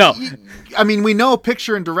money. I mean, we know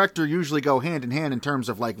picture and director usually go hand in hand in terms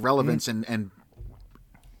of, like, relevance and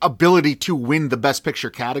ability to win the Best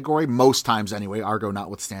Picture category, most times anyway, Argo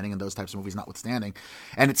notwithstanding and those types of movies notwithstanding.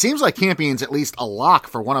 And it seems like Campion's at least a lock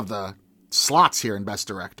for one of the slots here in Best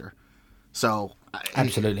Director. So...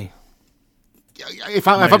 Absolutely. If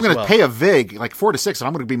I'm going to pay a VIG, like 4-6, and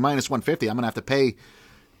I'm going to be minus 150, I'm going to have to pay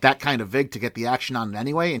that kind of VIG to get the action on it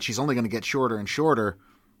anyway, and she's only going to get shorter and shorter.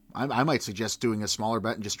 I might suggest doing a smaller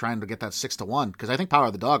bet and just trying to get that 6-1, because I think Power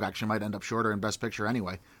of the Dog actually might end up shorter in Best Picture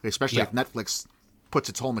anyway, especially if Netflix puts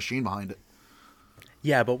its whole machine behind it.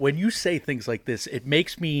 Yeah, but when you say things like this, it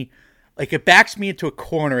makes me... Like, it backs me into a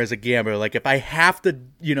corner as a gambler. Like, if I have to,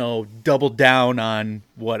 double down on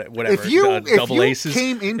whatever, if you aces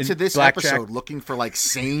came into this blackjack. episode looking for, like,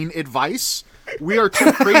 sane advice, we are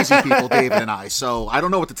two crazy people, David and I, so I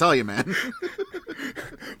don't know what to tell you, man.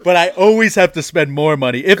 But I always have to spend more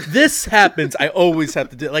money. If this happens, I always have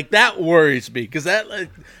to do like that worries me because that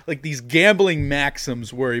like these gambling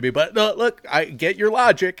maxims worry me. But no, look, I get your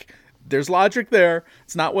logic. There's logic there.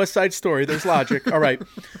 It's not West Side Story. There's logic. All right.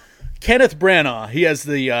 Kenneth Branagh, he has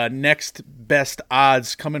the next best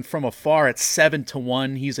odds coming from afar at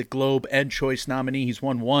 7-1. He's a Globe and Choice nominee. He's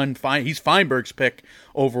won one. He's Feinberg's pick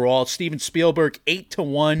overall. Steven Spielberg,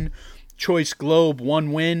 8-1. Choice Globe,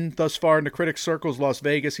 1 win thus far in the critics' circles. Las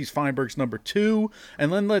Vegas, he's Feinberg's number 2.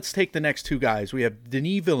 And then let's take the next two guys. We have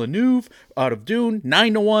Denis Villeneuve out of Dune,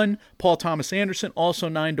 9-1. Paul Thomas Anderson, also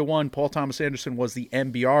 9-1. Paul Thomas Anderson was the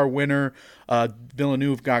MBR winner.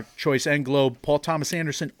 Villeneuve got Choice and Globe. Paul Thomas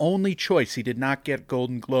Anderson, only Choice. He did not get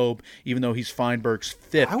Golden Globe, even though he's Feinberg's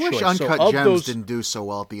 5th choice. I wish Uncut Gems didn't do so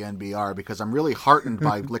well at the NBR because I'm really heartened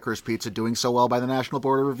by Licorice Pizza doing so well by the National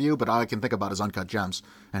Board of Review, but all I can think about is Uncut Gems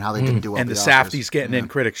and how they didn't do well. And the Oscars. Safdie's getting in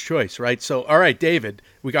Critics' Choice, right? So, all right, David,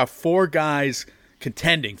 we got 4 guys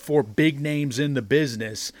contending, 4 big names in the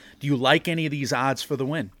business. Do you like any of these odds for the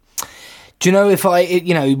win? Do you know, if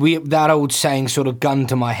that old saying sort of gun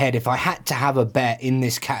to my head, if I had to have a bet in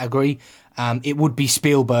this category, it would be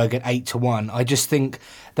Spielberg at 8-1. I just think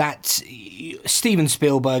that Steven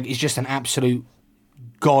Spielberg is just an absolute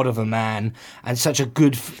god of a man and such a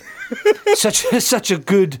good, such a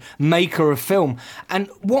good maker of film. And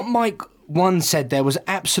what Mike one said there was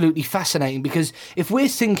absolutely fascinating, because if we're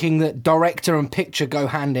thinking that director and picture go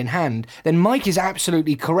hand in hand, then Mike is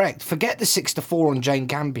absolutely correct. Forget the 6-4 on Jane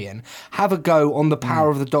Campion. Have a go on The Power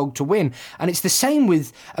of the Dog to win. And it's the same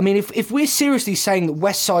with, I mean, if we're seriously saying that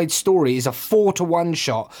West Side Story is a 4-1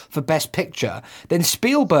 shot for Best Picture, then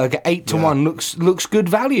Spielberg at 8-1 looks good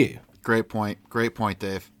value. Great point,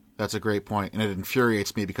 Dave. That's a great point, and it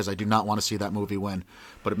infuriates me because I do not want to see that movie win,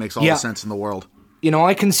 but it makes all the sense in the world. You know,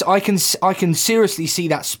 I can seriously see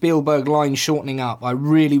that Spielberg line shortening up. I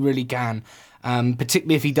really, really can.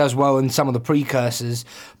 Particularly if he does well in some of the precursors.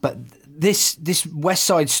 But this West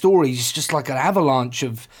Side Story is just like an avalanche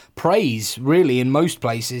of praise, really, in most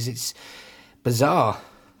places. It's bizarre.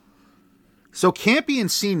 So Campion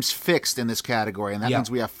seems fixed in this category, and that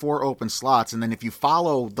means we have 4 open slots. And then if you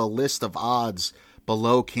follow the list of odds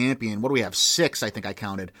below Campion, what do we have? 6, I think I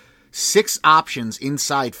counted. 6 options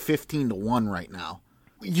inside 15 to 1 right now.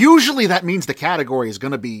 Usually that means the category is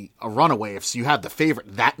going to be a runaway if you have the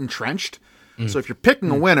favorite that entrenched. So if you're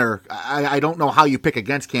picking a winner, I don't know how you pick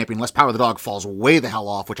against Campion unless Power of the Dog falls way the hell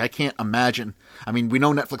off, which I can't imagine. I mean, we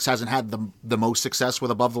know Netflix hasn't had the most success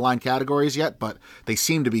with above-the-line categories yet, but they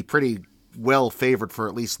seem to be pretty well favored for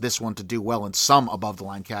at least this one to do well in some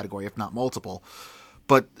above-the-line category, if not multiple.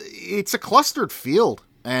 But it's a clustered field,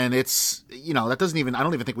 and it's, you know, that doesn't even, I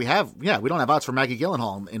don't even think we have, we don't have odds for Maggie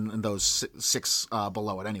Gyllenhaal in those 6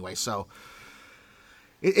 below it anyway, so...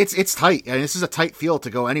 It's tight. I mean, this is a tight field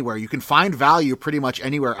to go anywhere. You can find value pretty much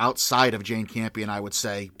anywhere outside of Jane Campion, I would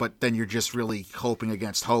say, but then you're just really hoping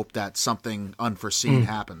against hope that something unforeseen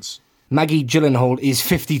happens. Maggie Gyllenhaal is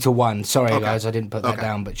 50 to 1. Sorry, guys, I didn't put that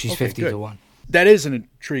down, but she's 50 to 1. That is an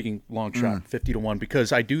intriguing long shot, 50 to 1,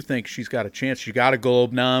 because I do think she's got a chance. She got a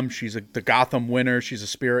Globe nom. She's the Gotham winner. She's a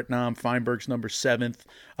Spirit nom. Feinberg's number 7th.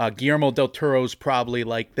 Guillermo del Toro's probably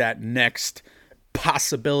like that next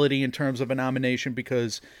possibility in terms of a nomination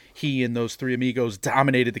because he and those Three Amigos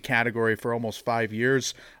dominated the category for almost 5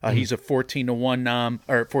 years. He's a 14 to 1 nom,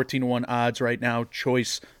 or 14 to 1 odds right now.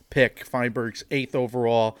 Choice pick. Feinberg's 8th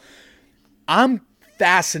overall. I'm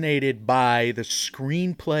fascinated by the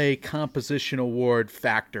screenplay composition award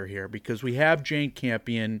factor here because we have Jane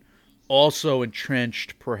Campion also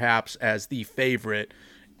entrenched perhaps as the favorite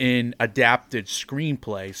in adapted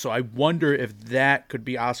screenplay. So I wonder if that could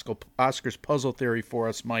be Oscar's puzzle theory for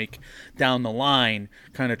us, Mike, down the line,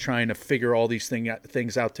 kind of trying to figure all these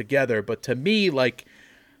things out together. But to me, like,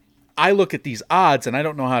 I look at these odds and I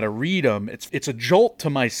don't know how to read them. It's a jolt to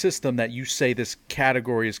my system that you say this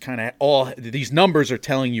category is kind of all, these numbers are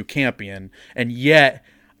telling you Campion, and yet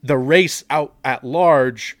the race out at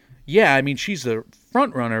large, yeah, I mean, she's the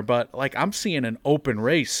front runner, but like I'm seeing an open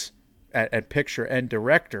race at picture and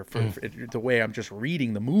director for the way I'm just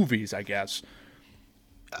reading the movies, I guess.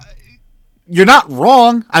 You're not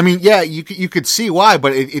wrong. I mean, yeah, you could see why,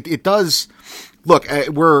 but it does. Look,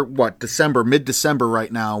 we're mid-December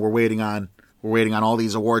right now. We're waiting on all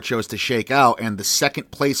these award shows to shake out, and the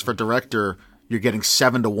second place for director, you're getting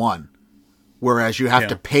 7 to 1, whereas you have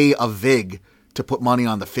to pay a vig to put money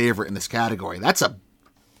on the favorite in this category.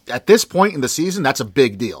 At this point in the season, that's a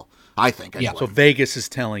big deal, I think. Anyway. Yeah. So Vegas is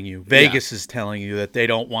telling you that they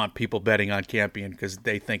don't want people betting on Campion because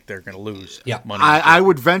they think they're going to lose money. I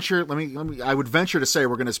would venture. I would venture to say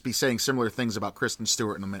we're going to be saying similar things about Kristen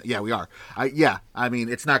Stewart in a minute. Yeah, we are. I mean,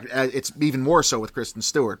 it's not. It's even more so with Kristen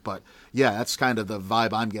Stewart, but yeah, that's kind of the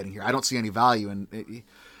vibe I'm getting here. I don't see any value in it.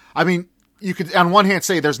 I mean, you could on one hand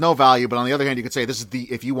say there's no value, but on the other hand, you could say this is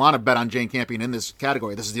if you want to bet on Jane Campion in this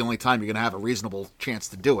category, this is the only time you're going to have a reasonable chance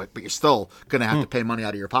to do it. But you're still going to have to pay money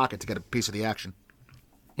out of your pocket to get a piece of the action.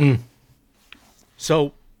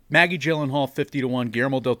 So Maggie Gyllenhaal 50 to 1,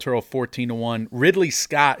 Guillermo del Toro 14 to 1, Ridley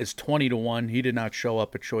Scott is 20 to 1. He did not show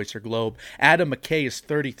up at Choice or Globe. Adam McKay is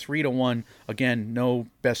 33 to 1. Again, no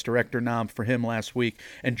Best Director nom for him last week.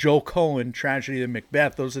 And Joel Cohen, Tragedy of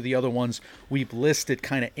Macbeth. Those are the other ones we've listed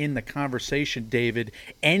kind of in the conversation, David.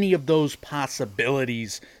 Any of those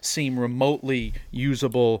possibilities seem remotely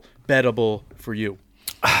usable, bettable for you?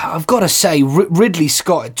 I've got to say, Ridley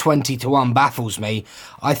Scott at 20 to 1 baffles me.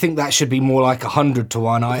 I think that should be more like 100 to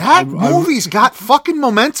 1. That movie's got fucking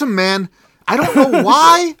momentum, man. I don't know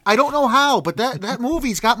why. I don't know how, but that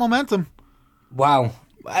movie's got momentum. Wow.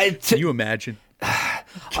 Can you imagine? I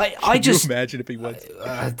Can just you imagine if he went?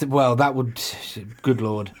 well, that would. Good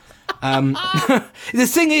Lord. The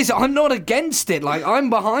thing is, I'm not against it. Like,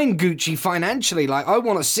 I'm behind Gucci financially. Like, I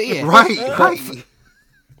want to see it. Right.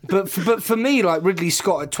 But for me, like Ridley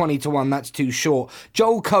Scott at 20 to 1, that's too short.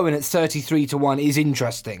 Joel Cohen at 33 to 1 is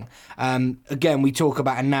interesting. Again, we talk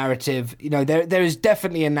about a narrative. You know, there is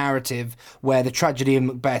definitely a narrative where the Tragedy of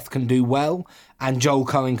Macbeth can do well and Joel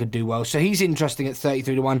Cohen could do well. So he's interesting at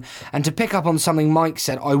 33 to 1. And to pick up on something Mike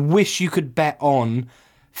said, I wish you could bet on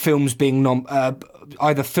films being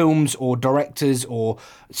either films or directors or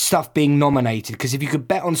stuff being nominated. Because if you could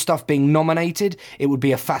bet on stuff being nominated, it would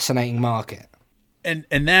be a fascinating market.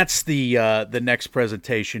 And that's the next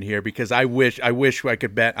presentation here, because I wish I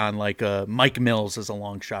could bet on like Mike Mills as a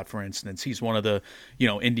long shot, for instance. He's one of the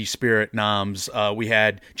indie spirit noms. We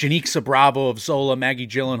had Janixa Bravo of Zola, Maggie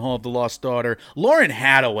Gyllenhaal of The Lost Daughter, Lauren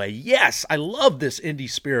Hathaway. Yes, I love this indie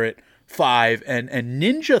spirit 5, and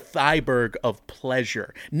Ninja Thyberg of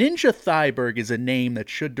Pleasure. Ninja Thyberg is a name that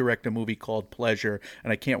should direct a movie called Pleasure,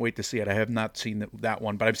 and I can't wait to see it. I have not seen that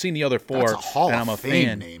one, but I've seen the other 4. That's a Hall and I'm a of Fame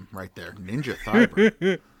fan. name right there. Ninja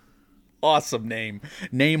Thyberg. Awesome name.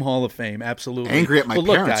 Name Hall of Fame, absolutely. Angry at my But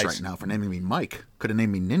look, parents guys, right now for naming me Mike. Could have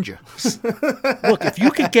named me Ninja. look, if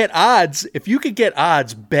you could get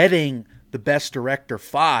odds betting the Best Director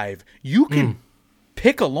 5, you can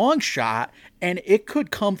pick a long shot and it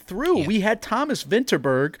could come through. Yeah. We had Thomas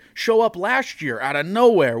Vinterberg show up last year out of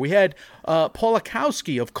nowhere. We had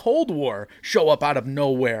Polakowski of Cold War show up out of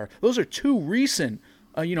nowhere. Those are 2 recent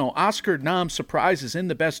Oscar nom surprises in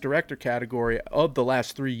the Best Director category of the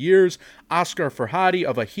last 3 years. Oscar Farhadi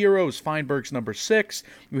of A Hero is Feinberg's number 6.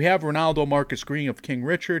 We have Ronaldo Marcus Green of King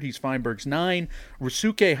Richard. He's Feinberg's 9.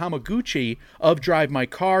 Ryusuke Hamaguchi of Drive My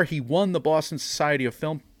Car. He won the Boston Society of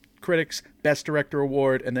Film Critics Best Director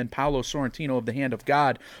Award. And then Paolo Sorrentino of The Hand of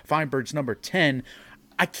God, Feinberg's number 10.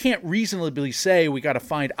 I can't reasonably say we got to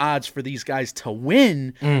find odds for these guys to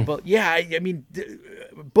win. But yeah, I mean,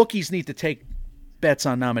 bookies need to take bets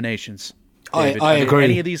on nominations. David. I agree.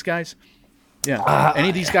 Any of these guys? Yeah. Any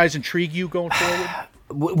of these guys intrigue you going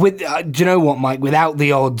forward? Do you know what, Mike? Without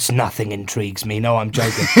the odds, nothing intrigues me. No, I'm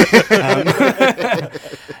joking.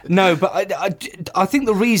 No, but I think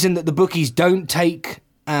the reason that the bookies don't take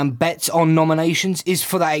bets on nominations is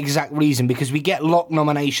for that exact reason, because we get locked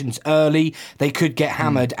nominations early. They could get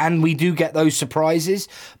hammered, and we do get those surprises.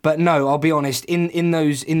 But no, I'll be honest, in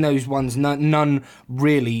those ones, none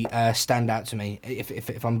really stand out to me,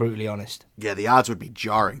 if I'm brutally honest. Yeah, the odds would be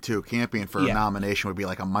jarring too. Camping for a nomination would be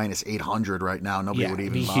like a minus 800 right now. Nobody would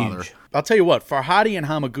even bother. Huge. I'll tell you what, Farhadi and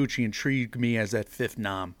Hamaguchi intrigue me as that 5th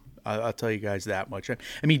nom. I'll tell you guys that much. I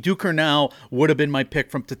mean, Ducournau would have been my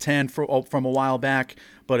pick from Tatan from a while back,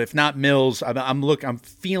 but if not Mills, I'm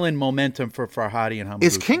feeling momentum for Farhadi and Hamaguchi.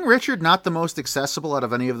 Is King Richard not the most accessible out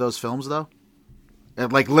of any of those films, though?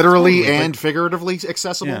 Like literally and figuratively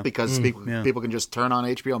accessible, because people can just turn on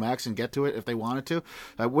HBO Max and get to it if they wanted to.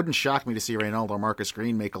 It wouldn't shock me to see Reynaldo Marcus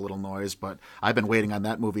Green make a little noise, but I've been waiting on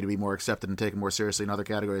that movie to be more accepted and taken more seriously in other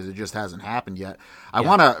categories. It just hasn't happened yet. I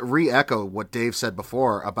want to re-echo what Dave said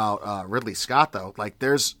before about Ridley Scott, though. Like,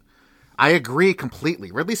 I agree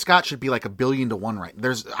completely. Ridley Scott should be like $1 billion to 1 right.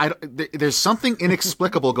 There's something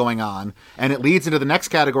inexplicable going on, and it leads into the next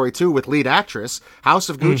category too with lead actress. House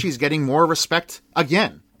of Gucci is getting more respect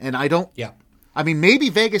again, and I don't. Yeah. I mean, maybe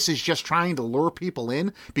Vegas is just trying to lure people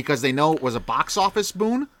in because they know it was a box office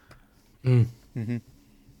boon.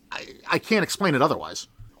 I can't explain it otherwise.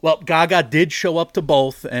 Well, Gaga did show up to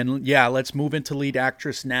both, and yeah, let's move into lead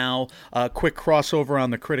actress now. Quick crossover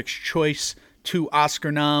on the Critics' Choice. 2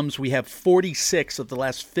 Oscar noms. We have 46 of the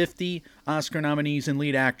last 50 Oscar nominees in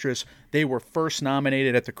lead actress. They were first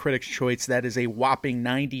nominated at the Critics' Choice. That is a whopping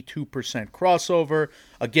 92% crossover.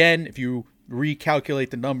 Again, if you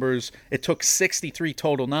recalculate the numbers, it took 63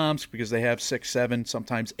 total noms, because they have 6, 7,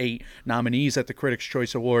 sometimes 8 nominees at the Critics'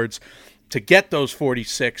 Choice Awards to get those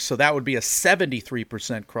 46. So that would be a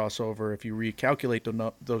 73% crossover if you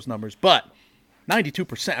recalculate those numbers. But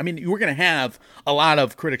 92%. I mean, we're going to have a lot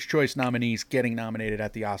of Critics' Choice nominees getting nominated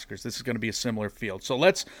at the Oscars. This is going to be a similar field. So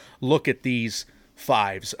let's look at these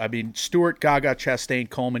 5s. I mean, Stewart, Gaga, Chastain,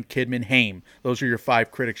 Coleman, Kidman, Haim. Those are your 5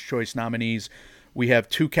 Critics' Choice nominees. We have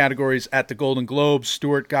 2 categories at the Golden Globes: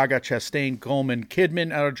 Stewart, Gaga, Chastain, Coleman,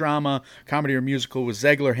 Kidman out of drama. Comedy or musical with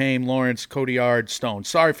Zegler, Haim, Lawrence, Cotillard, Stone.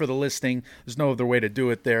 Sorry for the listing. There's no other way to do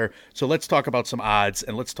it there. So let's talk about some odds,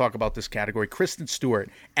 and let's talk about this category. Kristen Stewart,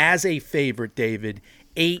 as a favorite, David,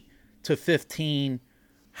 8 to 15.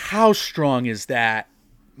 How strong is that?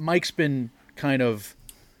 Mike's been kind of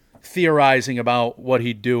theorizing about what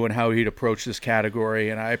he'd do and how he'd approach this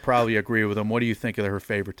category, and I probably agree with him. What do you think of her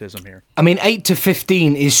favoritism here? I mean, 8 to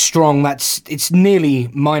 15 is strong. It's nearly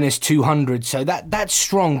minus 200, so that's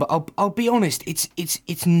strong. But I'll be honest,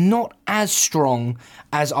 it's not as strong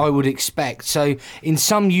as I would expect. So in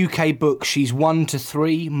some UK books, she's 1 to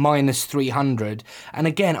 3 minus 300, and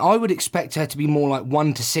again, I would expect her to be more like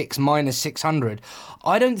 1 to 6 minus 600.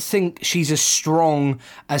 I don't think she's as strong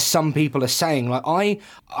as some people are saying. Like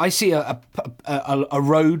I see a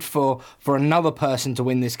road for another person to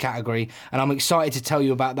win this category, and I'm excited to tell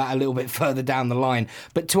you about that a little bit further down the line.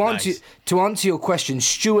 But to answer your question,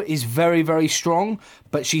 Stewart is very, very strong,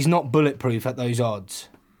 but she's not bulletproof at those odds.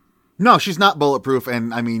 No, she's not bulletproof,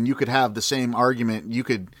 and I mean, you could have the same argument. You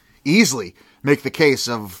could easily make the case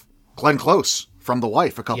of Glenn Close from The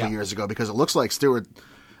Wife a couple Yeah. years ago, because it looks like Stewart,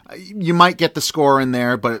 you might get the score in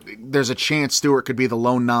there, but there's a chance Stewart could be the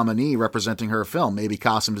lone nominee representing her film. Maybe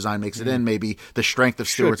costume design makes it in. Maybe the strength of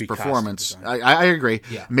Stewart's be costume performance. design. I agree.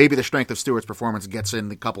 Yeah. Maybe the strength of Stewart's performance gets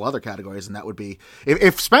in a couple other categories, and that would be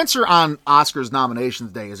if Spencer on Oscars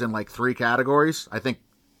nominations day is in like 3 categories. I think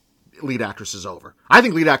lead actress is over. I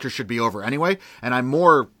think lead actress should be over anyway, and I'm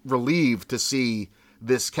more relieved to see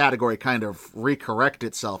this category kind of recorrect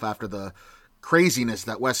itself after the craziness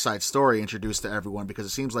that West Side Story introduced to everyone, because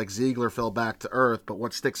it seems like Ziegler fell back to earth. But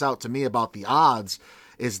what sticks out to me about the odds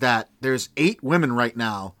is that there's 8 women right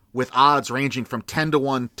now with odds ranging from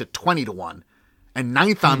 10-1 to 20-1. And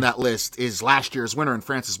ninth on that list is last year's winner in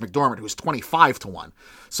Frances McDormand, who's 25-1.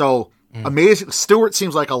 So amazing. Stewart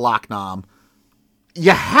seems like a lock nom.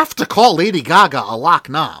 You have to call Lady Gaga a lock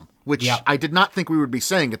nom, which Yeah. I did not think we would be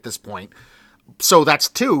saying at this point. So that's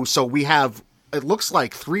 2. So we have, it looks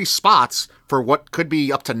like 3 spots for what could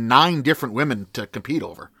be up to 9 different women to compete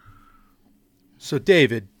over. So,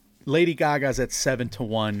 David, Lady Gaga's at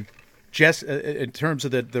 7-1. Just in terms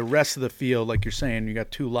of the rest of the field, like you're saying, you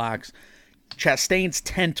got 2 locks. Chastain's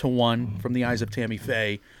 10-1 from The Eyes of Tammy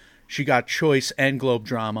Faye. She got Choice and Globe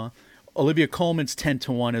Drama. Olivia Colman's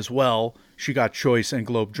 10-1 as well. She got Choice and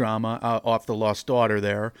Globe Drama off The Lost Daughter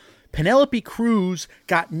there. Penelope Cruz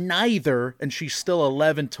got neither, and she's still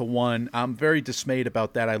 11-1. I'm very dismayed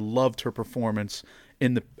about that. I loved her performance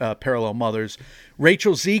in the Parallel Mothers.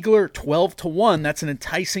 Rachel Ziegler, 12-1. That's an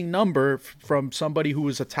enticing number from somebody who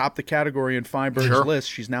was atop the category in Feinberg's Sure. list.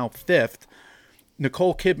 She's now 5th.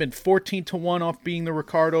 Nicole Kidman, 14-1 off being the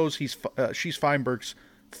Ricardos. She's Feinberg's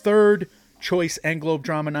 3rd. Choice and Globe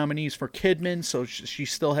Drama nominees for Kidman, so she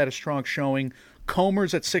still had a strong showing.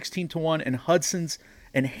 Comer's at 16-1, and Hudson's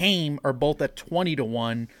and Haim are both at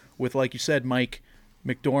 20-1, with, like you said, Mike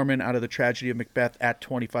McDormand out of The Tragedy of Macbeth at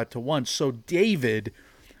 25-1. So, David,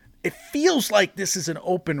 it feels like this is an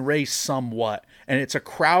open race somewhat, and it's a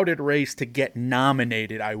crowded race to get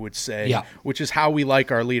nominated, I would say, Yeah. which is how we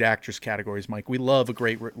like our lead actress categories, Mike. We love a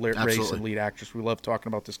great race Absolutely. in lead actress. We love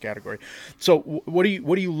talking about this category. So, what do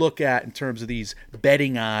you look at in terms of these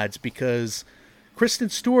betting odds? Because Kristen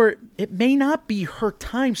Stewart, it may not be her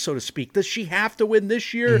time, so to speak. Does she have to win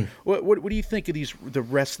this year? What do you think of the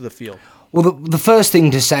rest of the field? Well, the first thing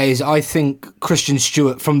to say is I think Kristen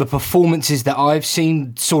Stewart, from the performances that I've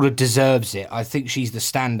seen, sort of deserves it. I think she's the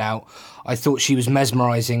standout. I thought she was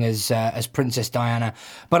mesmerising as Princess Diana.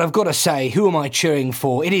 But I've got to say, who am I cheering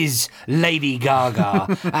for? It is Lady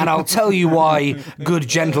Gaga. And I'll tell you why, good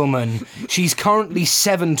gentlemen. She's currently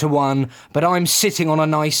 7-1, but I'm sitting on a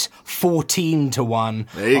nice 14-1.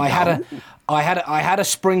 There you go. I had a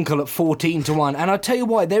sprinkle at 14-1, and I'll tell you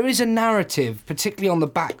why. There is a narrative, particularly on the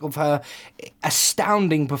back of her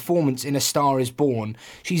astounding performance in A Star Is Born.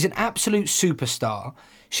 She's an absolute superstar.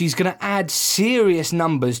 She's going to add serious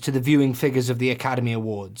numbers to the viewing figures of the Academy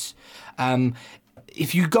Awards.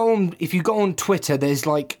 If you go on Twitter, there's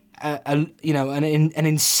like an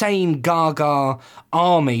insane Gaga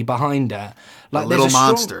army behind her. Like Little there's a strong-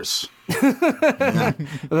 monsters.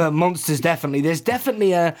 Monsters, definitely. There's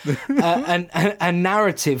definitely a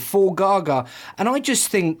narrative for Gaga, and I just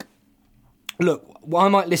think, look, I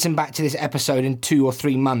might listen back to this episode in 2 or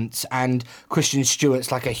 3 months, and Kristen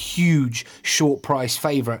Stewart's like a huge short price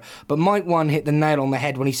favourite. But Mike One hit the nail on the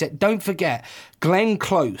head when he said, "Don't forget, Glenn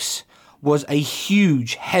Close was a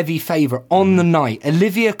huge, heavy favourite on the night.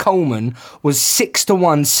 Olivia Colman was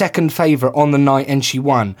 6-1 second favourite on the night, and she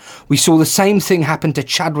won. We saw the same thing happen to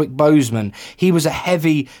Chadwick Boseman. He was a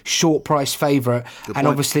heavy, short price favourite, and point.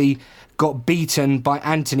 obviously got beaten by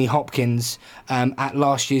Anthony Hopkins at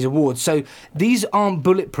last year's awards. So these aren't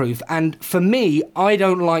bulletproof. And for me, I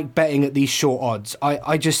don't like betting at these short odds.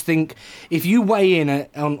 I just think if you weigh in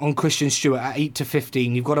on Kristen Stewart at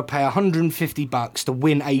 8-15, you've got to pay $150 to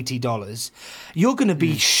win $80. You're going to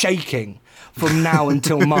be shaking from now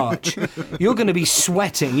until March. You're going to be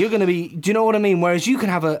sweating. You're going to be, do you know what I mean? Whereas you can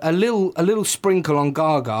have a little sprinkle on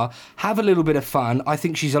Gaga, have a little bit of fun. I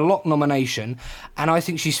think she's a lot nomination, and I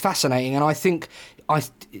think she's fascinating. And I think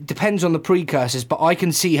it depends on the precursors, but I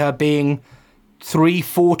can see her being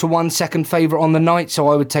 3-4-1 second favourite on the night. So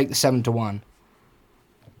I would take the 7-1.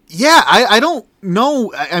 Yeah, I don't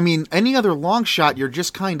know. I mean, any other long shot, you're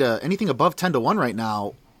just kind of anything above 10-1 right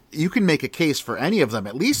now. You can make a case for any of them,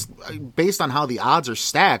 at least based on how the odds are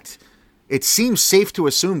stacked. It seems safe to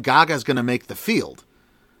assume Gaga's going to make the field.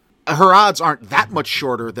 her odds aren't that much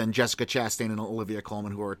shorter than Jessica Chastain and Olivia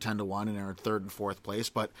Colman, who are 10-1 and are in third and fourth place.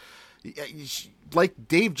 But like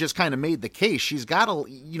Dave just kind of made the case, she's got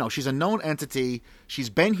she's a known entity. She's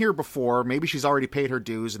been here before. Maybe she's already paid her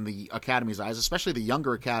dues in the Academy's eyes, especially the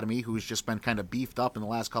younger Academy, who's just been kind of beefed up in the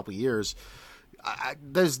last couple of years.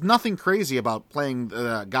 There's nothing crazy about playing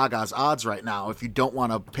Gaga's odds right now if you don't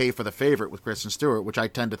want to pay for the favorite with Kristen Stewart, which I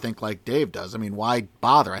tend to think like Dave does. I mean, why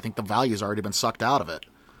bother? I think the value's already been sucked out of it.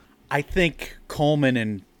 I think Coleman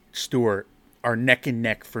and Stewart are neck and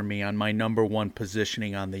neck for me on my number one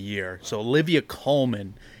positioning on the year. So Olivia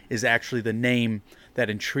Colman is actually the name that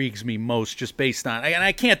intrigues me most, just based on, and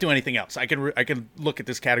I can't do anything else. I can look at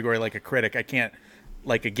this category like a critic. I can't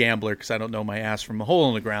like a gambler because I don't know my ass from a hole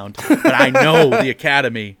in the ground. But I know the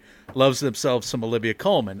Academy loves themselves some Olivia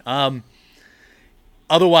Colman.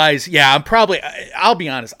 Otherwise, yeah, I'll be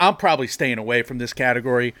honest, I'm probably staying away from this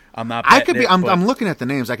category. I'm not betting I'm looking at the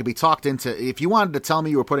names. I could be talked into. If you wanted to tell me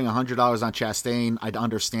you were putting $100 on Chastain, I'd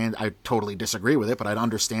understand. I totally disagree with it, but I'd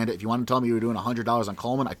understand it. If you wanted to tell me you were doing $100 on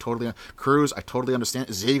Coleman, Cruz, I totally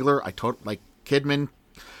understand. Ziegler, like Kidman.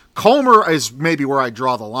 Comer is maybe where I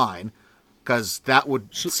draw the line, because that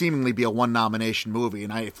would seemingly be a one-nomination movie.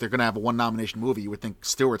 And if they're going to have a one-nomination movie, you would think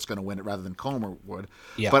Stewart's going to win it rather than Comer would.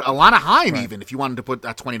 Yeah. But Alana Haim, even, if you wanted to put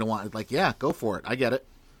that 20-1, like, yeah, go for it. I get it.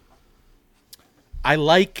 I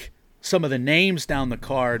like some of the names down the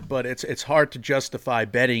card, but it's hard to justify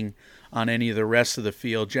betting on any of the rest of the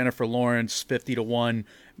field. Jennifer Lawrence, 50-1.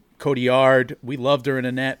 Cotillard, we loved her in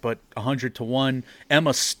Annette, but 100-1.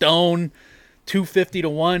 Emma Stone,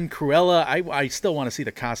 250-1. Cruella, I still want to see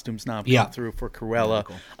the costumes now come through for Cruella.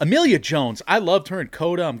 Cool. Amelia Jones, I loved her in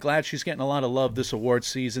Coda. I'm glad she's getting a lot of love this award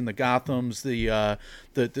season. The Gothams,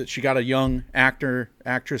 she got a young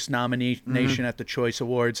actress nomination at the Choice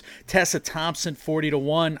Awards. Tessa Thompson,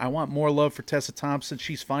 40-1. I want more love for Tessa Thompson.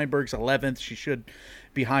 She's Feinberg's 11th. She should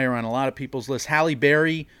be higher on a lot of people's lists. Halle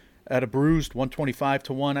Berry at a Bruised,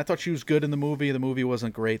 125-1. I thought she was good in the movie. The movie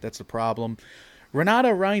wasn't great. That's the problem. Renata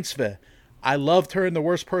Reinsve, I loved her in The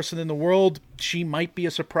Worst Person in the World. She might be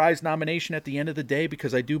a surprise nomination at the end of the day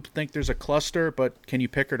because I do think there's a cluster, but can you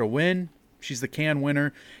pick her to win? She's the Cannes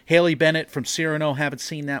winner. Haley Bennett from Cyrano, haven't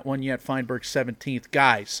seen that one yet. Feinberg 17th.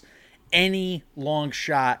 Guys, any long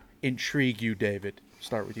shot intrigue you, David?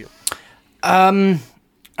 Start with you.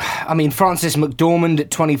 I mean, Frances McDormand at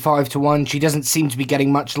 25-1. She doesn't seem to be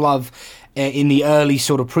getting much love in the early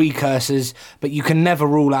sort of precursors, but you can never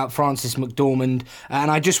rule out Frances McDormand. And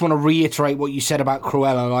I just want to reiterate what you said about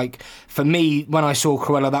Cruella. Like, for me, when I saw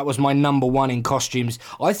Cruella, that was my number one in costumes.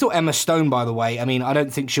 I thought Emma Stone, by the way, I mean, I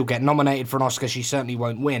don't think she'll get nominated for an Oscar. She certainly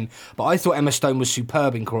won't win. But I thought Emma Stone was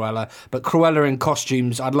superb in Cruella. But Cruella in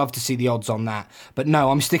costumes, I'd love to see the odds on that. But no,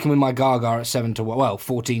 I'm sticking with my Gaga at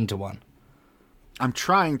 14-1. I'm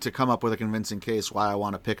trying to come up with a convincing case why I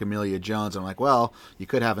want to pick Amelia Jones. I'm like, well, you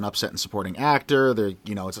could have an upset in supporting actor. There,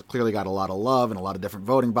 it's clearly got a lot of love and a lot of different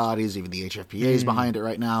voting bodies. Even the HFPA is behind it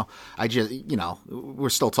right now. I just, we're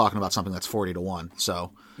still talking about something that's 40-1.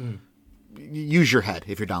 So use your head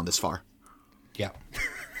if you're down this far. Yeah.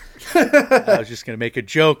 I was just going to make a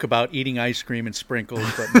joke about eating ice cream and sprinkles,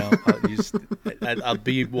 but no, I'll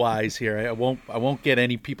be wise here. I won't get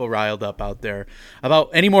any people riled up out there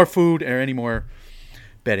about any more food or any more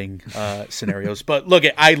betting scenarios. But look,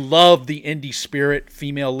 I love the indie spirit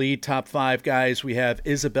female lead top 5 guys. We have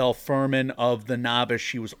Isabel Furman of The Novice.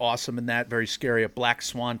 She was awesome in that, very scary, a Black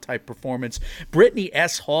Swan type performance. Brittany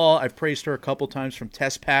S. Hall, I've praised her a couple times from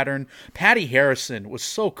Test Pattern. Patty Harrison was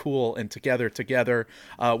so cool in Together.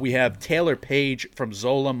 We have Taylor Page from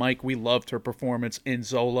Zola. Mike, we loved her performance in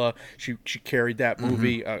Zola. She carried that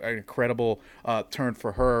movie, an incredible turn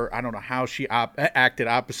for her. I don't know how she acted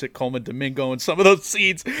opposite Coleman Domingo in some of those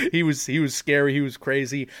scenes. He was scary. He was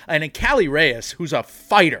crazy. And then Callie Reyes, who's a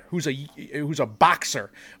fighter, who's a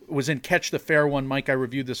boxer, was in Catch the Fair One. Mike, I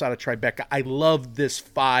reviewed this out of Tribeca. I love this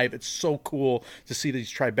 5. It's so cool to see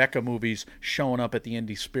these Tribeca movies showing up at the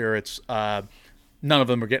Indie Spirits. None of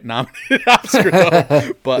them are getting nominated Oscar,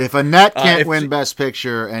 though. But if Annette can't win Best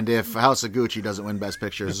Picture, and if House of Gucci doesn't win Best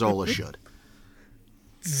Picture, Zola should.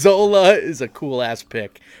 Zola is a cool-ass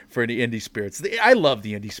pick for the Indie Spirits. I love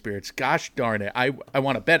the Indie Spirits. Gosh darn it. I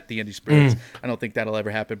want to bet the Indie Spirits. I don't think that'll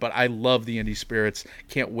ever happen, but I love the Indie Spirits.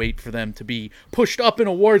 Can't wait for them to be pushed up in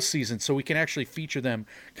awards season so we can actually feature them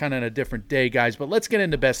kind of on a different day, guys. But let's get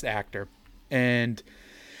into Best Actor. And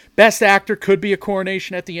Best Actor could be a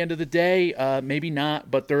coronation at the end of the day. Maybe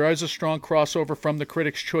not, but there is a strong crossover from the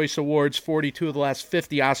Critics' Choice Awards. 42 of the last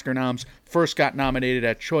 50 Oscar noms first got nominated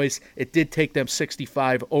at Choice. It did take them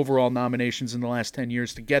 65 overall nominations in the last 10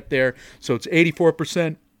 years to get there, so it's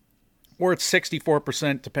 84%. We're at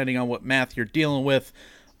 64%, depending on what math you're dealing with.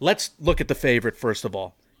 Let's look at the favorite first of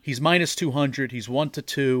all. He's minus 200. He's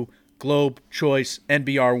 1-2. Globe, Choice,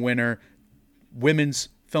 NBR winner. Women's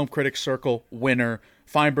Film Critics Circle winner.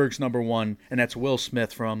 Feinberg's number 1, and that's Will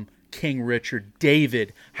Smith from King Richard.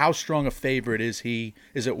 David, how strong a favorite is he?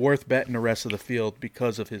 Is it worth betting the rest of the field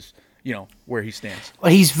because of his, where he stands?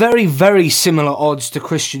 Well, he's very, very similar odds to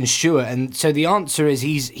Christian Stewart, and so the answer is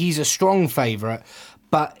he's a strong favourite,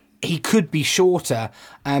 but he could be shorter.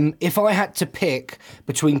 If I had to pick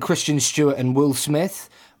between Christian Stewart and Will Smith,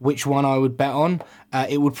 which one I would bet on,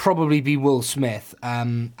 it would probably be Will Smith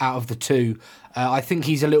out of the two. I think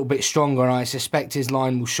he's a little bit stronger, and I suspect his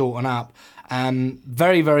line will shorten up.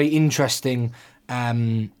 Very, very interesting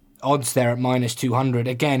odds there at minus 200.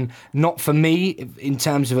 Again, not for me in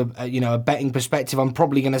terms of a betting perspective. I'm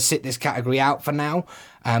probably going to sit this category out for now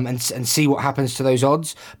and see what happens to those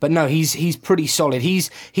odds. But no, he's pretty solid. He's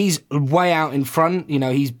way out in front.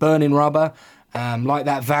 He's burning rubber. Like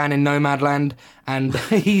that van in Nomadland, and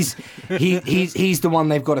he's the one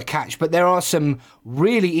they've got to catch. But there are some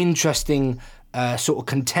really interesting sort of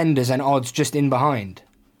contenders and odds just in behind.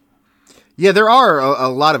 Yeah, there are a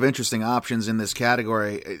lot of interesting options in this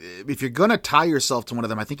category. If you're going to tie yourself to one of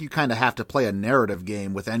them, I think you kind of have to play a narrative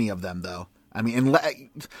game with any of them, though. I mean,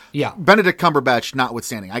 Benedict Cumberbatch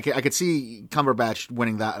notwithstanding, I could see Cumberbatch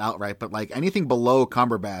winning that outright, but like anything below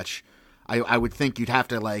Cumberbatch, I would think you'd have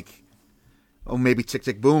to maybe Tick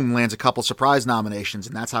Tick Boom lands a couple surprise nominations,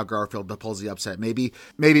 and that's how Garfield pulls the upset. Maybe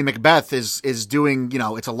Macbeth is doing,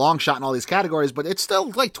 it's a long shot in all these categories, but it's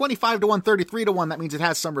still like 25-1, 33-1. That means it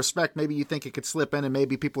has some respect. Maybe you think it could slip in, and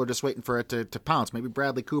maybe people are just waiting for it to pounce. Maybe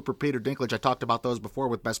Bradley Cooper, Peter Dinklage. I talked about those before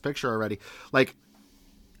with Best Picture already.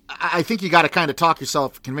 I think you got to kind of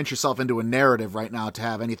convince yourself into a narrative right now to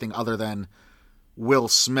have anything other than Will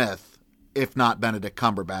Smith, if not Benedict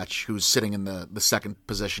Cumberbatch, who's sitting in the second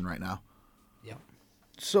position right now.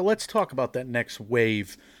 So let's talk about that next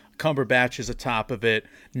wave. Cumberbatch is atop of it.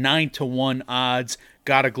 9-1 odds.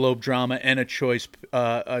 Got a Globe drama and a Choice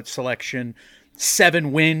selection.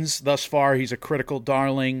 7 wins thus far. He's a critical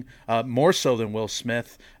darling, more so than Will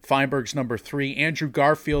Smith. Feinberg's number 3. Andrew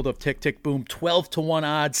Garfield of Tick Tick Boom, 12-1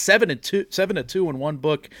 odds. 7-2 in one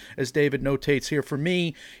book, as David notates here. For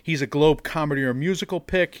me, he's a Globe comedy or musical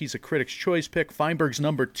pick. He's a Critics' Choice pick. Feinberg's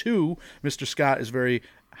number 2. Mr. Scott is very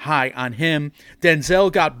high on him. Denzel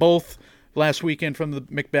got both last weekend from the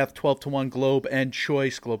Macbeth, 12-1 Globe and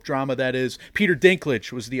Choice, Globe drama that is. Peter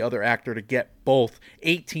Dinklage was the other actor to get both,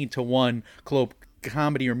 18-1 Globe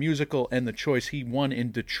comedy or musical and the Choice. He won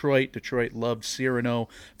in Detroit. Detroit loved Cyrano.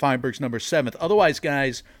 Feinberg's number 7th. Otherwise,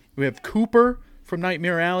 guys, we have Cooper from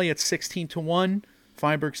Nightmare Alley at 16-1.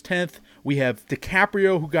 Feinberg's 10th. We have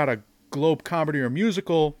DiCaprio, who got a Globe comedy or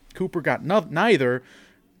musical. Cooper got neither.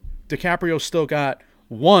 DiCaprio still got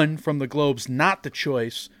 1 from the Globes, not the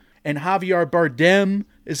Choice. And Javier Bardem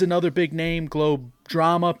is another big name, Globe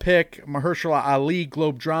drama pick. Mahershala Ali,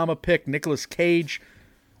 Globe drama pick. Nicolas Cage,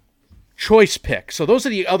 Choice pick. So those are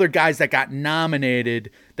the other guys that got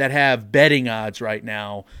nominated that have betting odds right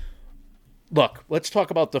now. Look, let's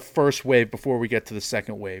talk about the first wave before we get to the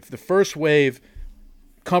second wave. The first wave,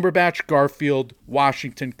 Cumberbatch, Garfield,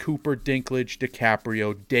 Washington, Cooper, Dinklage,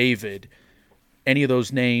 DiCaprio, David. Any of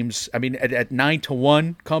those names? I mean, at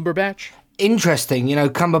 9-1, Cumberbatch? Interesting.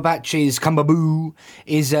 Cumberboo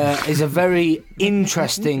is a very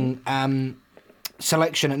interesting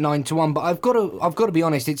selection at 9-1. But I've got to be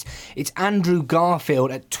honest. It's Andrew Garfield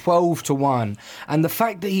at 12-1, and the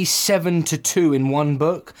fact that he's 7-2 in one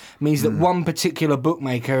book means that one particular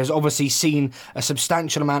bookmaker has obviously seen a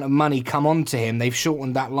substantial amount of money come onto him. They've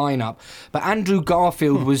shortened that lineup, but Andrew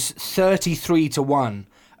Garfield was 33-1.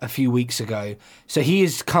 A few weeks ago. So he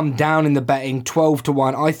has come down in the betting,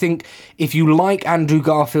 12-1. I think if you like Andrew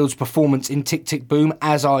Garfield's performance in Tick Tick Boom,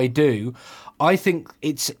 as I do, I think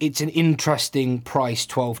it's an interesting price,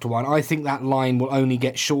 12-1. I think that line will only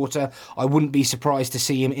get shorter. I wouldn't be surprised to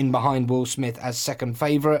see him in behind Will Smith as second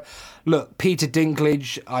favourite. Look, Peter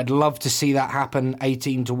Dinklage, I'd love to see that happen,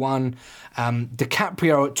 18-1.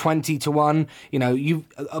 DiCaprio at 20-1.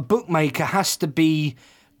 A bookmaker has to be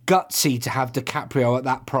gutsy to have DiCaprio at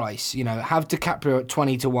that price. Have DiCaprio at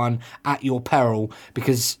 20-1 at your peril,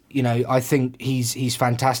 because I think he's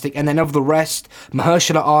fantastic. And then of the rest,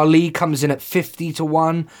 Mahershala Ali comes in at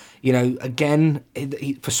 50-1. Again,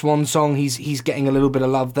 for Swan Song, he's getting a little bit of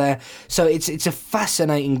love there. So it's a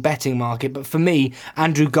fascinating betting market. But for me,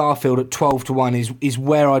 Andrew Garfield at 12-1 is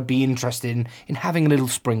where I'd be interested in having a little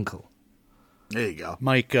sprinkle. There you go,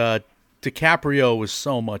 Mike. DiCaprio was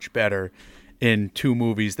so much better in two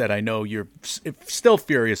movies that I know you're still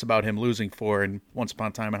furious about him losing for, in Once Upon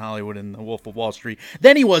a Time in Hollywood and The Wolf of Wall Street.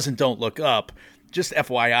 Then he was in Don't Look Up, just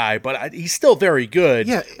FYI, but he's still very good.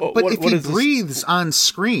 Yeah, but if he breathes on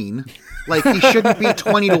screen, like, he shouldn't be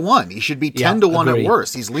 20-1. He should be 10-1 agree. at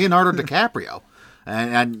worst. He's Leonardo DiCaprio.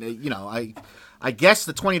 And you know, I guess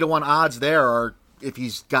the 20-1 odds there are, if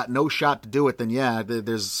he's got no shot to do it, then yeah,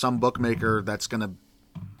 there's some bookmaker that's going to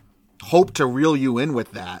hope to reel you in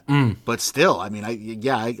with that. But still, I mean,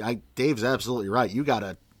 Dave's absolutely right. You got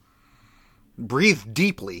to breathe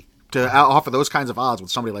deeply to offer those kinds of odds with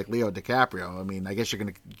somebody like Leo DiCaprio. I mean, I guess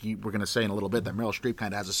we're gonna say in a little bit that Meryl Streep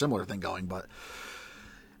kind of has a similar thing going, but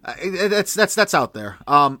that's out there.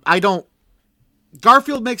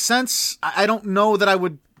 Garfield makes sense. I don't know that I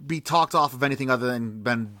would be talked off of anything other than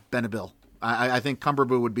Ben Benabil. I think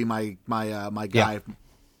Cumberboo would be my guy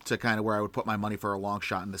to kind of where I would put my money for a long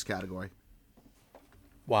shot in this category.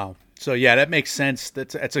 Wow. So yeah, that makes sense.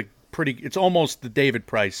 That's a pretty. It's almost the David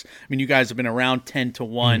price. I mean, you guys have been around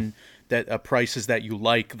 10-1. That prices that you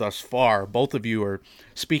like thus far. Both of you are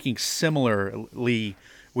speaking similarly,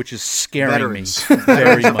 which is scaring me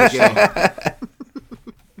very much. So.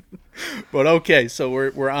 But okay, so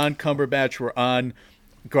we're on Cumberbatch. We're on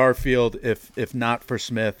Garfield. If not for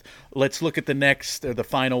Smith, let's look at the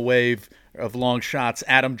final wave of long shots.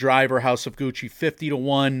 Adam Driver, House of Gucci,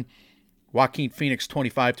 50-1. Joaquin Phoenix,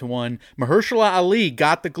 25-1. Mahershala Ali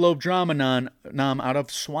got the Globe Drama nom out of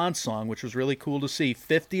Swan Song, which was really cool to see,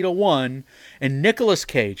 50-1. And Nicolas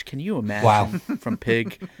Cage, can you imagine? From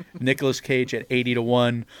Pig, Nicolas Cage at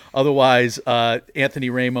 80-1. Otherwise, Anthony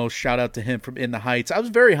Ramos, shout out to him from In the Heights. I was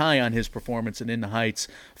very high on his performance in the Heights.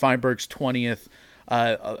 Feinberg's 20th.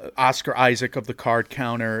 Oscar Isaac of The Card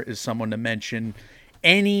Counter is someone to mention.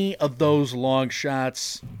 Any of those long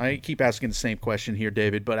shots, I keep asking the same question here,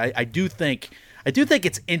 David, but I do think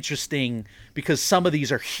it's interesting because some of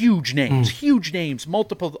these are huge names,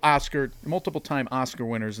 multiple time Oscar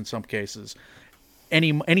winners in some cases.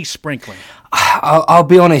 Any sprinkling? I'll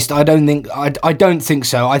be honest. I don't think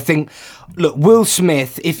so. I think, look, Will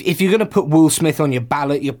Smith. If you're going to put Will Smith on your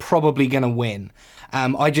ballot, you're probably going to win.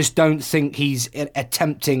 I just don't think he's a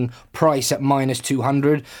tempting price at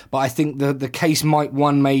 -200. But I think the case Mike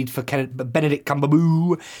One made for Benedict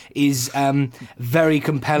Cumberbatch is very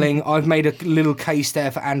compelling. I've made a little case there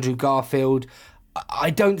for Andrew Garfield.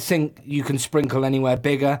 I don't think you can sprinkle anywhere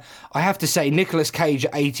bigger. I have to say, Nicolas Cage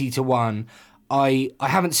at 80-1. I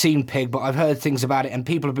haven't seen Pig, but I've heard things about it, and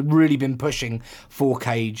people have really been pushing for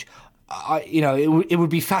Cage. It would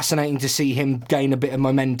be fascinating to see him gain a bit of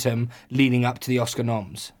momentum leading up to the Oscar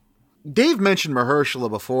noms. Dave mentioned Mahershala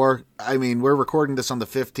before. I mean, we're recording this on the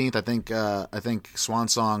 15th. I think Swan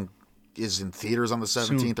Song is in theaters on the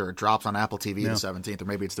 17th, or it drops on Apple TV the 17th, or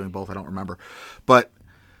maybe it's doing both. I don't remember. But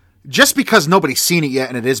just because nobody's seen it yet,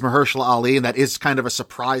 and it is Mahershala Ali, and that is kind of a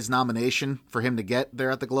surprise nomination for him to get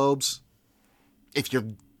there at the Globes, if you're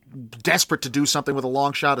desperate to do something with a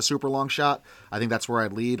long shot, a super long shot, I think that's where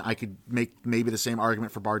I'd lead. I could make maybe the same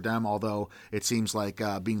argument for Bardem, although it seems like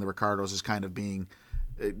Being the Ricardos is kind of being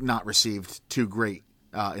not received too great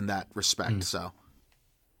in that respect. So,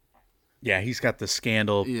 yeah, he's got the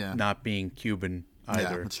scandal not being Cuban either.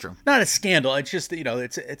 Yeah, that's true. Not a scandal. It's just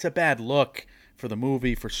it's a bad look for the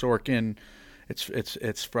movie, for Sorkin.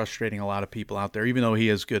 It's frustrating a lot of people out there, even though he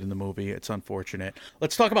is good in the movie. It's unfortunate.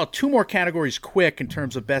 Let's talk about two more categories quick in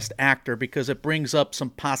terms of Best Actor, because it brings up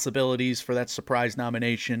some possibilities for that surprise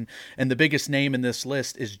nomination. And the biggest name in this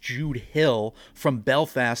list is Jude Hill from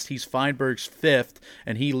Belfast. He's Feinberg's fifth,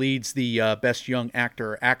 and he leads the Best Young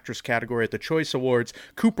Actor or Actress category at the Choice Awards.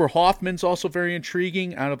 Cooper Hoffman's also very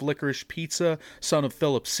intriguing, out of Licorice Pizza, son of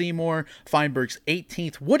Philip Seymour. Feinberg's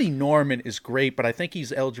 18th. Woody Norman is great, but I think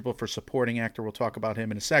he's eligible for supporting actor. We'll talk about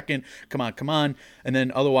him in a second. Come on. And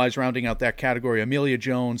then otherwise rounding out that category, Amelia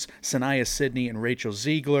Jones, Sanaya Sidney, and Rachel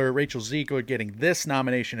Ziegler. Rachel Ziegler getting this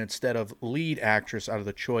nomination instead of lead actress out of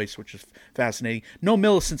The Choice, which is fascinating. No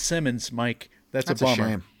Millicent Simmons, Mike. That's a bummer.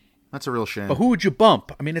 Shame. That's a real shame. But who would you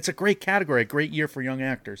bump? I mean, it's a great category, a great year for young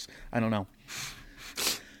actors. I don't know.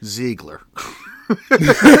 Ziegler.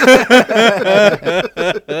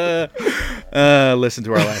 Listen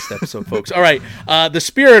to our last episode, folks. All right, the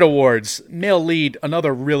Spirit Awards, male lead,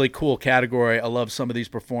 another really cool category. I love some of these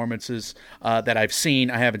performances that I've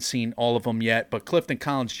seen. I haven't seen all of them yet, but Clifton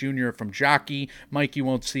Collins Jr. from Jockey. Mike, you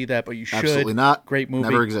won't see that, but you should. Absolutely not. Great movie.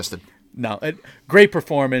 Never existed. No, great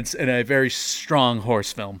performance in a very strong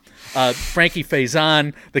horse film. Frankie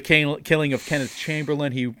Faison, The Killing of Kenneth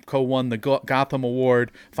Chamberlain. He co-won the Gotham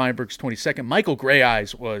Award. Feinberg's 22nd. Michael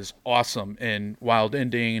Greyeyes was awesome in Wild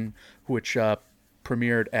Ending, which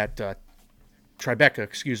premiered at Tribeca,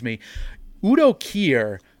 Udo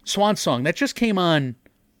Kier, Swan Song, that just came on.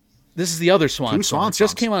 This is the other Swan Two Song. Swan It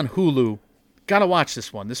just Songs. came on Hulu. Gotta watch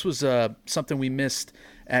this one. This was something we missed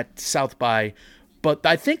at South by. But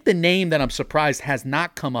I think the name that I'm surprised has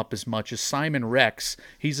not come up as much is Simon Rex.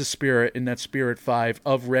 He's a spirit in that Spirit 5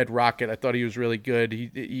 of Red Rocket. I thought he was really good,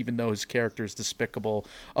 even though his character is despicable.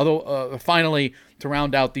 Although, finally, to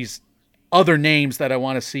round out these other names that I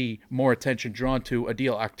want to see more attention drawn to,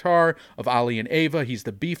 Adil Akhtar of Ali and Ava. He's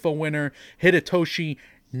the BIFA winner. Hidetoshi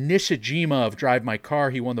Nishijima of Drive My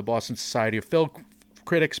Car. He won the Boston Society of Film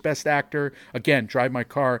Critics Best Actor. Again, Drive My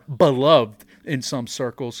Car, beloved in some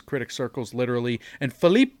circles, critic circles, literally. And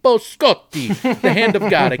Filippo Scotti, The Hand of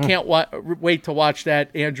God. I can't wait to watch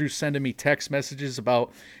that. Andrew's sending me text messages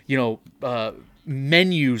about,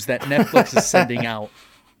 menus that Netflix is sending out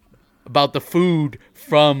about the food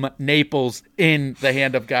from Naples in The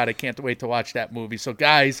Hand of God. I can't wait to watch that movie. So,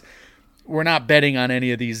 guys, we're not betting on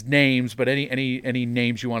any of these names, but any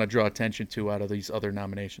names you want to draw attention to out of these other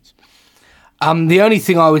nominations. The only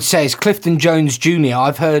thing I would say is Clifton Jones Jr.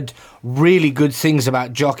 I've heard really good things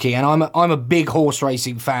about Jockey, and I'm a big horse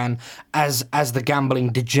racing fan, as the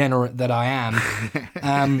gambling degenerate that I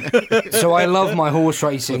am. So I love my horse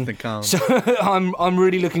racing. So I'm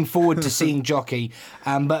really looking forward to seeing Jockey.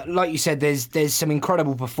 But like you said, there's some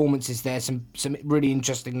incredible performances there, some really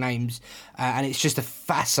interesting names, and it's just a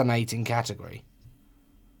fascinating category.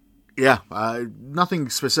 Yeah, nothing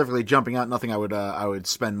specifically jumping out. Nothing I would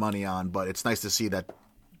spend money on. But it's nice to see that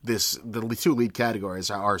the two lead categories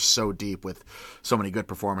are so deep with so many good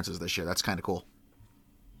performances this year. That's kind of cool.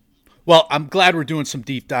 Well, I'm glad we're doing some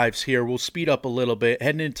deep dives here. We'll speed up a little bit,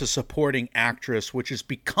 heading into supporting actress, which has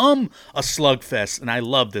become a slugfest. And I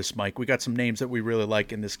love this, Mike. We got some names that we really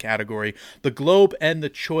like in this category. The Globe and the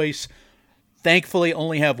Choice thankfully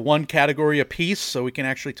only have one category apiece, so we can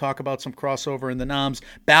actually talk about some crossover in the noms.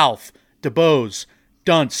 Balfe, DeBose,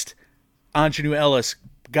 Dunst, Anjanou Ellis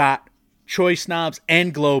got Choice noms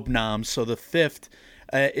and Globe noms. So the fifth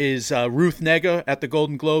is Ruth Negga at the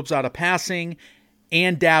Golden Globes out of Passing.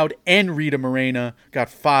 Ann Dowd and Rita Moreno got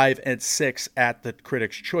 5 and 6 at the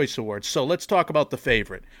Critics' Choice Awards. So let's talk about the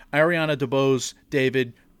favorite. Ariana DeBose,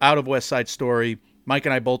 David, out of West Side Story. Mike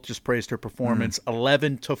and I both just praised her performance,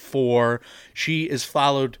 11-4. She is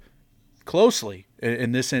followed closely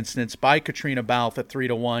in this instance by Katrina Balfe at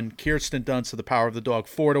 3-1, Kirsten Dunst of The Power of the Dog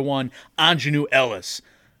 4-1, Anjanou Ellis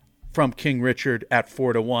from King Richard at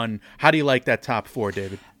 4-1. How do you like that top four,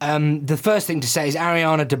 David? The first thing to say is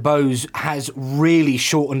Ariana DeBose has really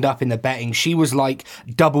shortened up in the betting. She was like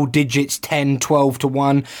double digits, 10,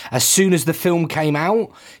 12-1. As soon as the film came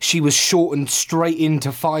out, she was shortened straight into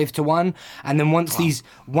 5-1. And then once these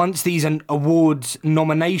awards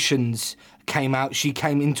nominations came out, she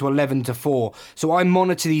came into 11-4. So I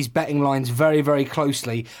monitor these betting lines very, very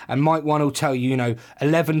closely, and Mike One will tell you,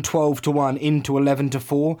 11-12-1 into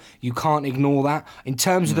 11-4. You can't ignore that. In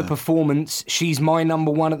terms of the performance, she's my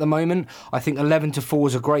number one at the moment. I think 11-4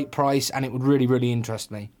 is a great price, and it would really, really interest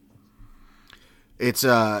me. It's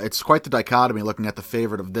quite the dichotomy looking at the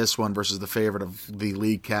favorite of this one versus the favorite of the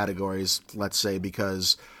league categories, let's say,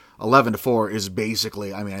 because 11-4 is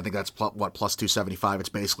basically, I think that's plus 275. It's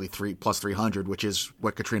basically plus 300, which is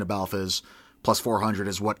what Katrina Balfe is. Plus 400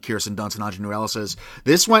 is what Kirsten Dunst and Anjanou Ellis is.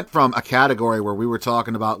 This went from a category where we were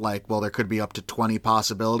talking about there could be up to 20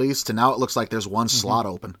 possibilities to now it looks like there's one slot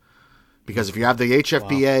open. Because if you have the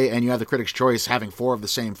HFPA and you have the Critics' Choice having 4 of the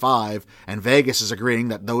same 5, and Vegas is agreeing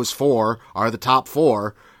that those 4 are the top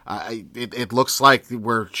 4, it looks like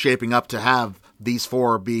we're shaping up to have these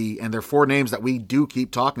 4 be, and they're 4 names that we do keep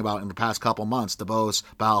talking about in the past couple months: DeBose,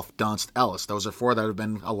 Balfe, Dunst, Ellis. Those are 4 that have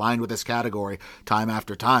been aligned with this category time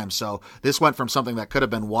after time. So this went from something that could have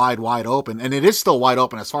been wide open, and it is still wide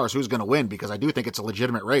open as far as who's going to win, because I do think it's a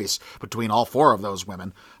legitimate race between all 4 of those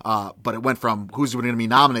women. But it went from who's going to be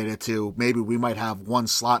nominated to maybe we might have one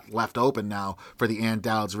slot left open now for the Ann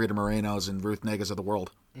Dowds, Rita Morenos, and Ruth Neggas of the world.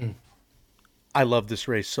 I love this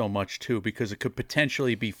race so much too, because it could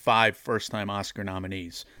potentially be 5 first-time Oscar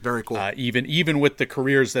nominees. Very cool. Even with the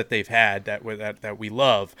careers that they've had that we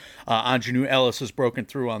love. Anjanou Ellis has broken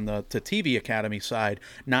through on the TV Academy side,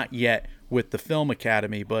 not yet with the Film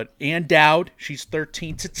Academy, but Ann Dowd, she's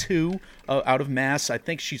 13-2 out of Mass. I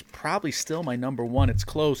think she's probably still my number one. It's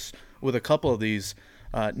close with a couple of these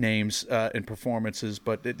names and performances,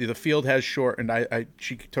 but the field has shortened.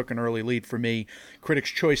 She took an early lead for me. Critics'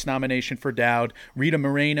 Choice nomination for Dowd. Rita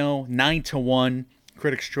Moreno, 9-1.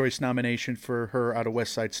 Critics' Choice nomination for her out of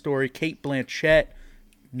West Side Story. Cate Blanchett,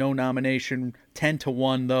 no nomination.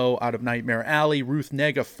 10-1 though out of Nightmare Alley. Ruth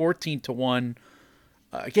Negga, 14-1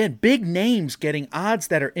 Again, big names getting odds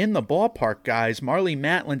that are in the ballpark, guys. Marlee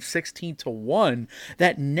Matlin 16-1.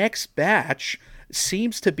 That next batch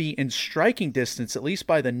seems to be in striking distance, at least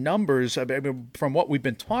by the numbers. I mean, from what we've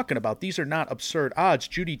been talking about, these are not absurd odds.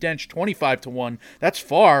 Judi Dench 25-1. That's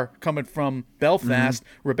far coming from Belfast.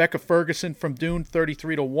 Rebecca Ferguson from Dune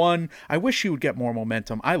 33-1. I wish she would get more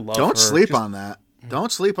momentum. I love her. Don't sleep on that.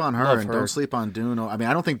 Don't sleep on her, Love and her. don't sleep on Dune. I mean,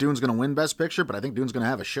 I don't think Dune's going to win Best Picture, but I think Dune's going to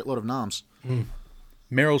have a shitload of noms.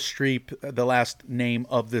 Meryl Streep, the last name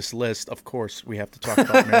of this list, of course, we have to talk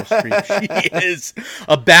about Meryl Streep. She is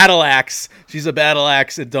a battle axe. She's a battle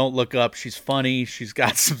axe, and Don't Look Up. She's funny. She's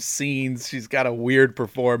got some scenes. She's got a weird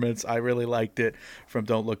performance. I really liked it from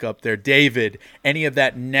Don't Look Up there. David, any of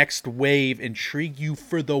that next wave intrigue you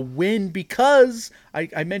for the win? Because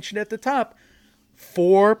I mentioned at the top,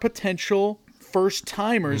 4 potential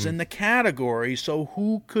first-timers in the category, so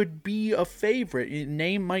who could be a favorite?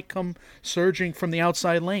 Name might come surging from the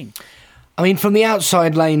outside lane. I mean, from the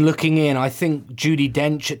outside lane looking in, I think Judi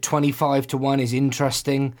Dench at 25-1 is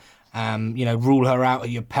interesting. Rule her out at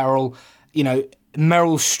your peril. Meryl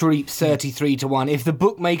Streep 33-1. If the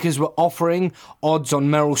bookmakers were offering odds on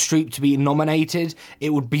Meryl Streep to be nominated,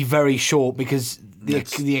 it would be very short because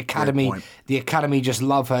the Academy just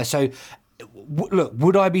love her. So look,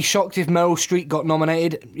 would I be shocked if Meryl Streep got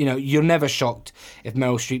nominated? You're never shocked if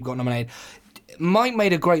Meryl Streep got nominated. Mike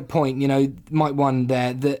made a great point, Mike won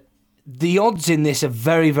there, that the odds in this are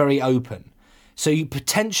very, very open. So you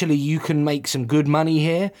can make some good money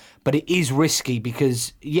here, but it is risky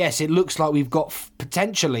because, yes, it looks like we've got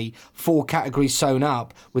potentially 4 categories sewn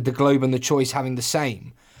up with the Globe and the Choice having the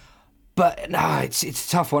same. But no, it's a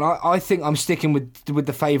tough one. I think I'm sticking with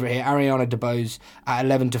the favourite here, Ariana DeBose at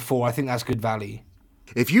 11-4. I think that's good value.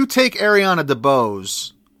 If you take Ariana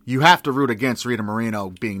DeBose, you have to root against Rita Moreno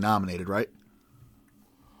being nominated, right?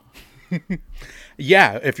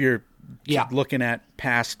 Yeah, if you're looking at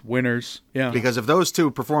past winners. Yeah. Because if those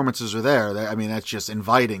 2 performances are there, that's just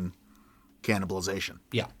inviting cannibalization.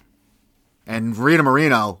 Yeah. And Rita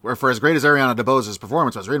Moreno, for as great as Ariana DeBose's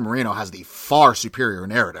performance was, Rita Moreno has the far superior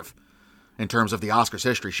narrative in terms of the Oscars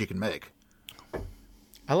history she can make.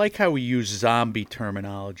 I like how we use zombie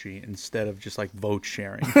terminology instead of just like vote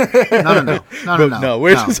sharing. No.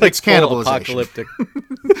 We're just like it's cannibalization. Apocalyptic.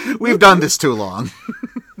 We've done this too long.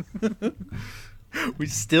 We're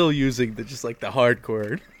still using the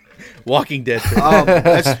hardcore Walking Dead.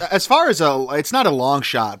 As far as it's not a long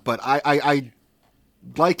shot, but I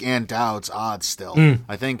like Ann Dowd's odds still.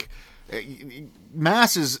 I think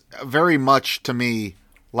Mass is very much to me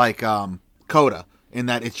like Coda in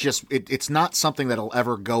that it's not something that'll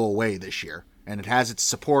ever go away this year, and it has its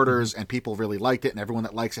supporters and people really liked it, and everyone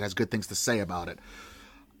that likes it has good things to say about it.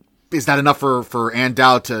 Is that enough for Ann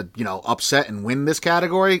Dowd to upset and win this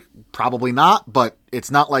category? Probably not, but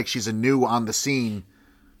it's not like she's a new on the scene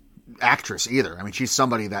actress either. I mean, she's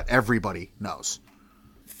somebody that everybody knows.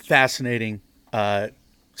 Fascinating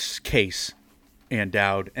case. Ann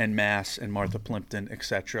Dowd and Mass and Martha Plimpton,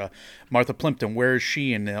 etc. Martha Plimpton, where is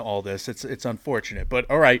she in all this? It's unfortunate.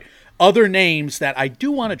 But all right, other names that I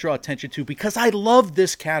do want to draw attention to because I love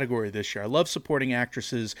this category this year. I love supporting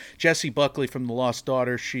actresses. Jessie Buckley from The Lost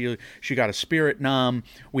Daughter, she got a Spirit nom.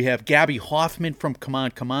 We have Gabby Hoffman from Come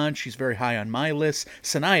On, Come On. She's very high on my list.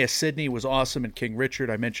 Sanaya Sidney was awesome in King Richard.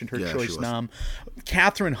 I mentioned her choice nom.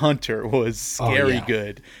 Catherine Hunter was scary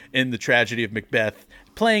good in The Tragedy of Macbeth,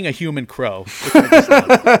 playing a human crow. Which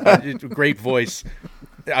I just love. Great voice.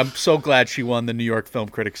 I'm so glad she won the New York Film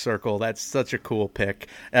Critics Circle. That's such a cool pick.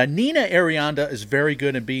 Nina Arianda is very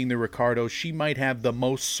good in being the Ricardo. She might have the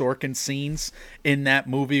most Sorkin scenes in that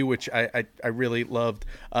movie, which I really loved.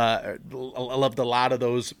 I loved a lot of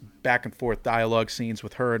those back and forth dialogue scenes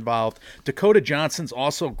with her involved. Dakota Johnson's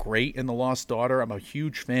also great in The Lost Daughter. I'm a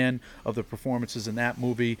huge fan of the performances in that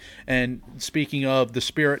movie. And speaking of the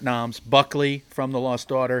Spirit noms, Buckley from The Lost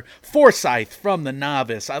Daughter, Forsyth from The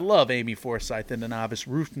Novice. I love Amy Forsyth in The Novice.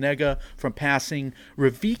 Ruth Negga from Passing,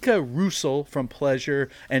 Ravika Russell from Pleasure,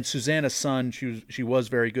 and Susanna Sun. She was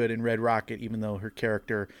very good in Red Rocket, even though her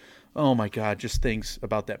character, oh my God, just things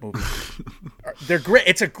about that movie. They're great.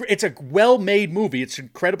 It's a well-made movie. It's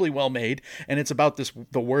incredibly well-made, and it's about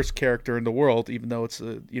the worst character in the world, even though it's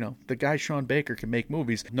the guy Sean Baker can make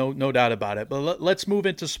movies. No doubt about it. But let's move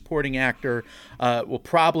into supporting actor. We'll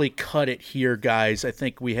probably cut it here, guys. I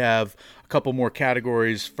think we have a couple more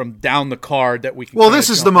categories from down the card that we can. Well, this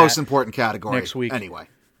is the most important category next week. Anyway.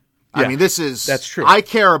 Yeah, I mean, that's true. I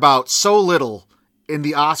care about so little in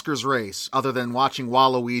the Oscars race other than watching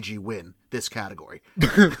Waluigi win this category.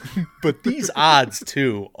 But these odds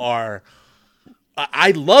too are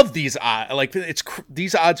I love these odds. Like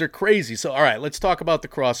these odds are crazy. So all right, let's talk about the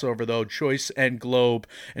crossover though. Choice and Globe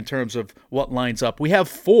in terms of what lines up. We have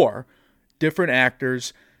 4 different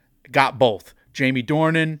actors. Got both. Jamie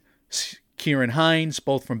Dornan, Kieran Hines,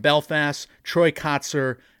 both from Belfast. Troy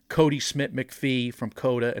Kotzer, Cody Smith-McPhee from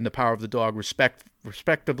Coda and The Power of the Dog,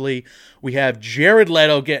 respectively. We have Jared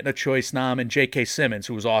Leto getting a choice nom, and J.K. Simmons,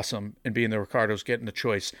 who was awesome in Being the Ricardos, getting a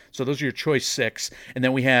choice. So those are your choice 6. And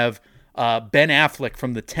then we have Ben Affleck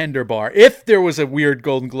from The Tender Bar. If there was a weird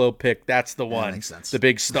Golden Globe pick, that's the one. makes sense. The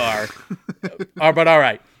big star. But all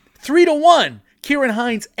right. 3-1, Kieran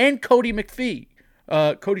Hines and Cody Smith-McPhee.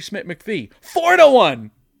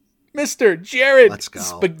 4-1, Mr. Jared Let's go.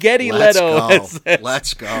 Spaghetti Let's Leto. go.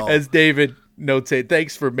 Let's go. As David notate.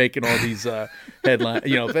 Thanks for making all these headlines.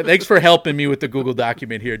 Thanks for helping me with the Google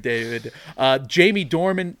document here, David. Jamie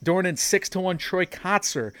Dornan 6-1. Troy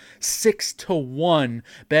Kotzer 6-1.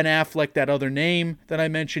 Ben Affleck, that other name that I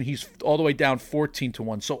mentioned, he's all the way down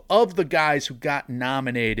 14-1. So of the guys who got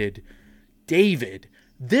nominated, David,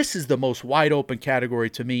 this is the most wide open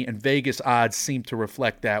category to me, and Vegas odds seem to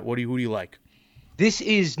reflect that. Who do you like? This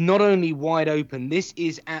is not only wide open, this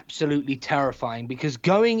is absolutely terrifying, because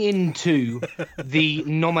going into the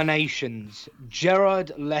nominations,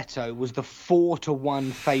 Jared Leto was the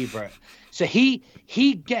 4-1 favorite. So he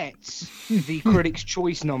gets the Critics'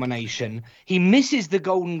 Choice nomination. He misses the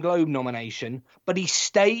Golden Globe nomination, but he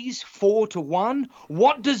stays 4-1.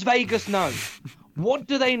 What does Vegas know? What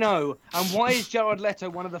do they know? And why is Jared Leto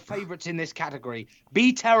one of the favorites in this category?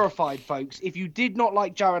 Be terrified, folks. If you did not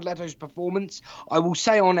like Jared Leto's performance, I will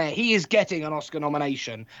say on air, he is getting an Oscar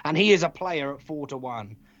nomination, and he is a player at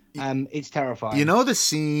 4-1. It's terrifying. You know the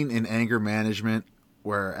scene in Anger Management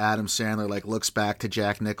where Adam Sandler looks back to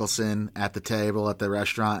Jack Nicholson at the table at the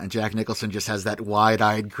restaurant, and Jack Nicholson just has that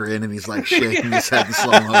wide-eyed grin, and he's shaking his head in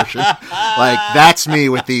slow motion. That's me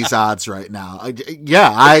with these odds right now.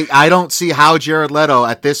 I don't see how Jared Leto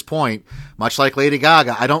at this point, much like Lady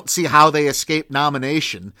Gaga, I don't see how they escape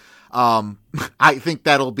nomination. I think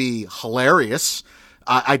that'll be hilarious.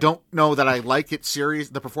 I don't know that I like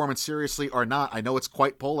the performance seriously or not. I know it's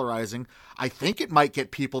quite polarizing. I think it might get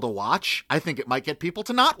people to watch. I think it might get people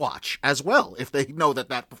to not watch as well if they know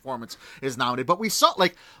that performance is nominated. But we saw,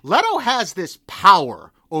 Leto has this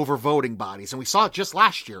power over voting bodies, and we saw it just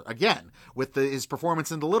last year again with his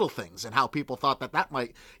performance in The Little Things, and how people thought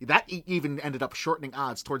that even ended up shortening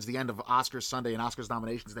odds towards the end of Oscars Sunday and Oscars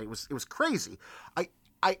nominations day. It was crazy.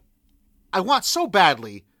 I want so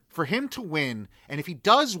badly for him to win, and if he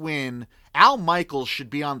does win, Al Michaels should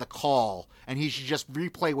be on the call, and he should just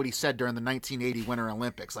replay what he said during the 1980 Winter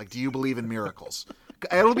Olympics. Do you believe in miracles?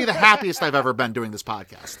 It'll be the happiest I've ever been doing this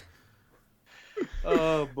podcast.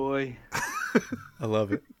 Oh, boy. I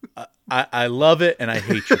love it. I love it, and I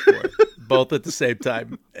hate you for it, both at the same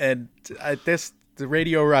time. And the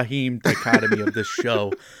Radio Raheem dichotomy of this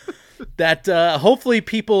show, that hopefully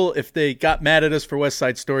people, if they got mad at us for West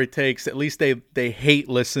Side Story takes, at least they hate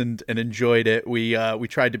listened and enjoyed it. We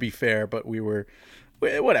tried to be fair, but we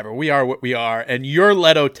are what we are. And your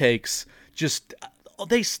Leto takes,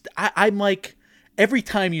 I'm like, every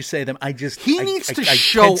time you say them, he needs to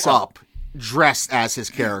show up dressed as his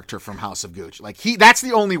character from House of Gucci. That's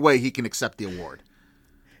the only way he can accept the award.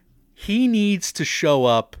 He needs to show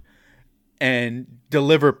up and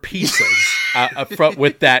deliver pizzas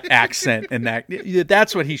with that accent, and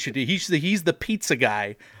that's what he should do. He's the pizza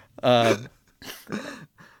guy.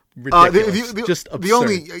 Ridiculous. Just absurd. The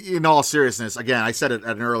only, in all seriousness, again, I said it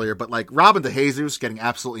earlier, but Robin DeJesus getting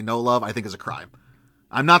absolutely no love, I think is a crime.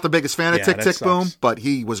 I'm not the biggest fan of Tick Tick Boom, but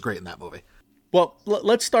he was great in that movie. Well,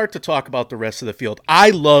 let's start to talk about the rest of the field.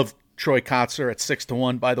 I love Troy Kotzer at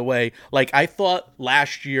 6-1, by the way. I thought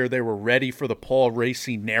last year they were ready for the Paul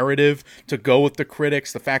Raci narrative to go with the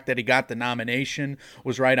critics. The fact that he got the nomination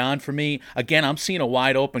was right on for me. Again, I'm seeing a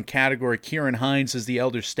wide open category. Kieran Hines is the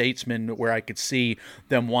elder statesman, where I could see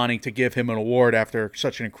them wanting to give him an award after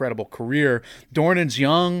such an incredible career. Dornan's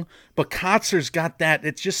young, but Kotzer's got that.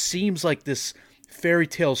 It just seems like this fairy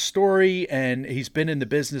tale story, and he's been in the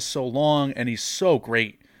business so long, and he's so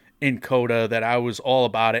great in Coda that I was all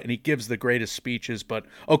about it, and he gives the greatest speeches. But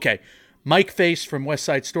okay, Mike Face from West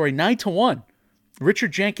Side Story, 9-1.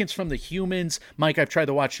 Richard Jenkins from The Humans. Mike, I've tried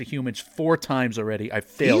to watch The Humans 4 times already. I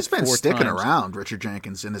failed. He's been 4 sticking times. around, Richard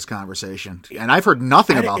Jenkins, in this conversation, and I've heard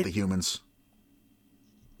nothing about The Humans.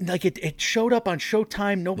 It showed up on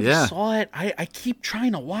Showtime. Nobody saw it. I keep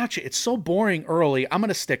trying to watch it. It's so boring early. I'm going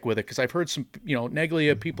to stick with it because I've heard some,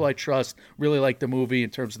 Neglia, people I trust, really like the movie in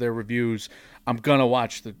terms of their reviews. I'm going to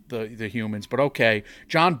watch the Humans. But okay.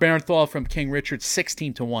 John Bernthal from King Richard,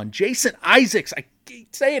 16-1. Jason Isaacs, I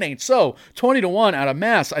say it ain't so. 20-1 out of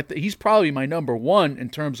Mass. He's probably my number one in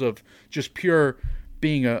terms of just pure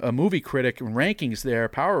being a movie critic and rankings there,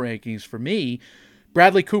 power rankings for me.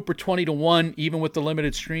 Bradley Cooper 20-1, even with the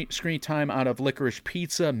limited screen time out of Licorice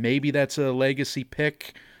Pizza. Maybe that's a legacy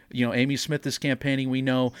pick. You know, Amy Smith is campaigning, we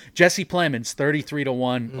know. Jesse Plemons,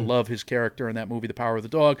 33-1. I love his character in that movie, The Power of the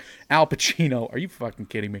Dog. Al Pacino, are you fucking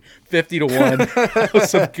kidding me? 50-1.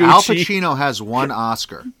 Some Gucci. Al Pacino has one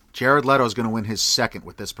Oscar. Jared Leto is going to win his second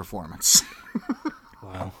with this performance.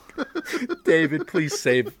 Wow. David, please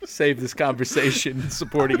save this conversation,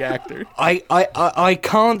 supporting actor. I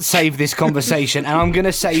can't save this conversation, and I'm going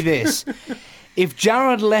to say this. If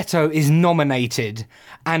Jared Leto is nominated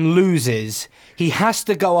and loses, he has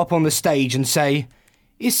to go up on the stage and say,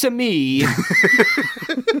 "It's me,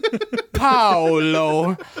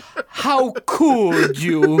 Paolo. How could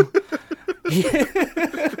you?"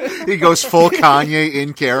 He goes full Kanye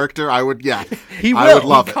in character. I would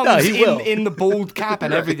love it. Comes he will. in the bald cap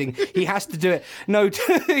and everything. He has to do it. No,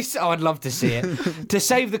 I'd love to see it. To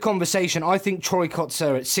save the conversation, I think Troy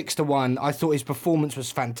Kotsur at 6-1. I thought his performance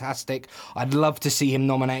was fantastic. I'd love to see him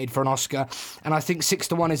nominated for an Oscar, and I think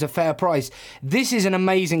 6-1 is a fair price. This is an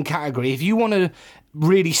amazing category. If you want to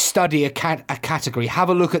really study a category, have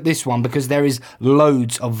a look at this one, because there is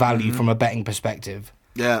loads of value from a betting perspective.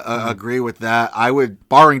 Yeah, agree with that. I would,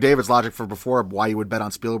 barring David's logic for before, why you would bet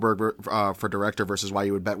on Spielberg for director versus why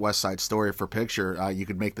you would bet West Side Story for picture. You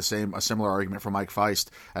could make a similar argument for Mike Feist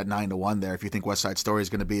at 9-1 there. If you think West Side Story is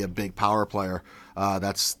going to be a big power player,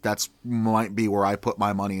 that's might be where I put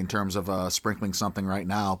my money in terms of sprinkling something right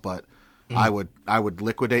now. But I would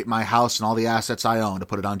liquidate my house and all the assets I own to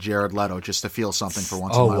put it on Jared Leto just to feel something for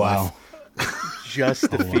once in my life.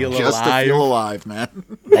 Just to feel alive. Just to feel alive, man.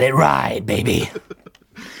 Let it ride, baby.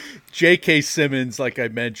 J.K. Simmons, like I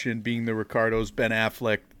mentioned, being the Ricardos, Ben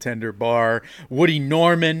Affleck, Tender Bar, Woody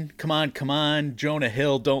Norman, come on, Jonah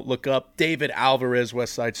Hill, Don't Look Up, David Alvarez,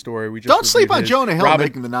 West Side Story. We just Don't sleep on his. Jonah Hill Robin,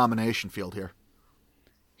 making the nomination field here.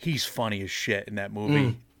 He's funny as shit in that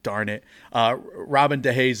movie. Darn it. Robin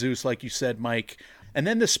DeJesus, like you said, Mike. And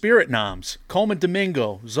then the Spirit noms. Coleman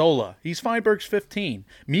Domingo, Zola. He's Feinberg's 15.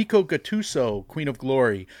 Miko Gattuso, Queen of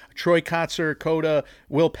Glory. Troy Kotsur, Coda.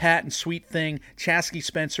 Will Patton, Sweet Thing. Chasky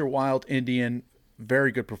Spencer, Wild Indian.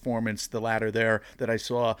 Very good performance, the latter there that I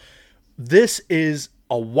saw. This is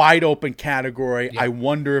a wide open category. Yeah. I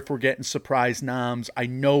wonder if we're getting surprise noms. I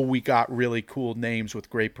know we got really cool names with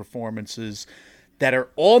great performances that are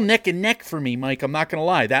all neck and neck for me, Mike. I'm not going to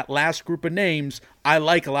lie. That last group of names, I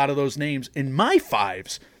like a lot of those names in my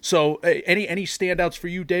fives. So any standouts for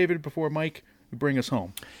you, David, before Mike bring us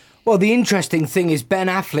home? Well, the interesting thing is Ben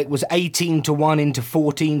Affleck was 18-1 into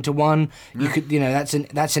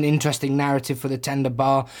 14-1. That's an interesting narrative for the Tender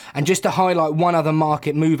Bar. And just to highlight one other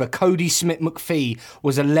market mover, Cody Smith McPhee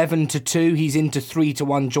was 11-2. He's into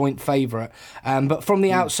 3-1 joint favourite. But from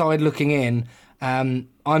the outside looking in, I'm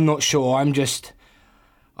not sure. I'm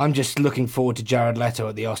just looking forward to Jared Leto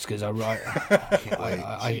at the Oscars.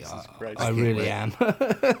 I really am.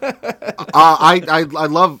 I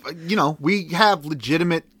love, we have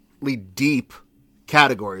legitimately deep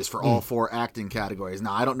categories for all four acting categories.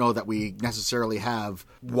 Now, I don't know that we necessarily have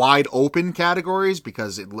wide open categories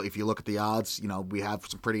because if you look at the odds, we have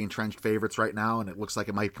some pretty entrenched favorites right now, and it looks like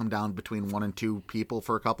it might come down between 1 and 2 people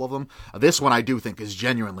for a couple of them. This one I do think is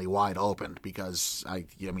genuinely wide open because,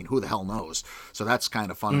 who the hell knows? So that's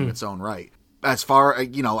kind of fun in its own right. As far,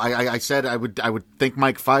 I said I would think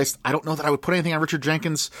Mike Feist. I don't know that I would put anything on Richard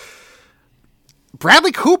Jenkins.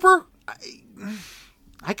 Bradley Cooper?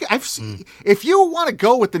 I've seen, if you want to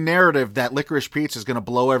go with the narrative that Licorice Pizza is going to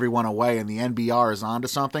blow everyone away and the NBR is onto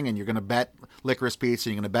something, and you're going to bet Licorice Pizza,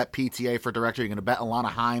 you're going to bet PTA for director, you're going to bet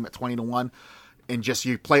Alana Haim at 20-1, and just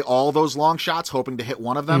you play all those long shots hoping to hit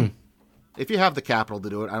one of them. If you have the capital to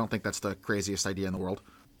do it, I don't think that's the craziest idea in the world.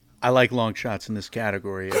 I like long shots in this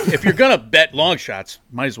category. If you're going to bet long shots,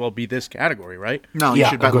 might as well be this category, right? No, you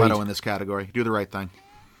should bet Leto in this category. Do the right thing.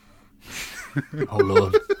 Oh,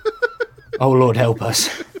 Lord. Oh, Lord, help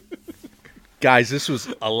us. Guys, this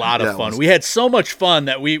was a lot of fun. We had so much fun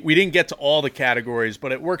that we didn't get to all the categories,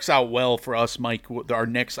 but it works out well for us, Mike. Our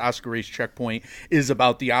next Oscar Race Checkpoint is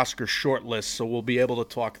about the Oscar shortlist, so we'll be able to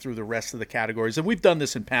talk through the rest of the categories. And we've done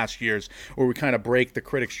this in past years where we kind of break the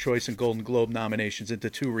Critics' Choice and Golden Globe nominations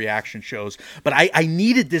into 2 reaction shows. But I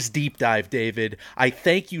needed this deep dive, David. I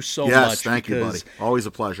thank you so much. Yes, thank you, buddy. Always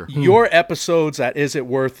a pleasure. Your episodes at Is It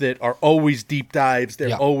Worth It are always deep dives.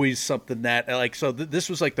 They're always something that, this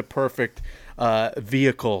was like the perfect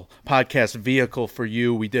podcast vehicle for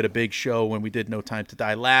you. We did a big show when we did No Time to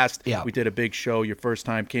Die last. We did a big show your first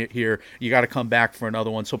time here. You got to come back for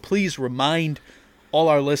another one. So please remind all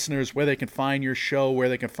our listeners where they can find your show, where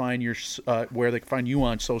they can find you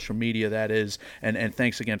on social media, that is. And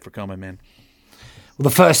thanks again for coming, man. Well,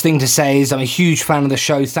 the first thing to say is I'm a huge fan of the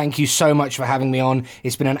show. Thank you so much for having me on.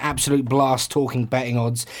 It's been an absolute blast talking betting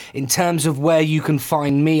odds. In terms of where you can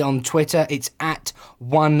find me on Twitter, it's at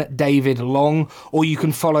 @OneDavidLong, or you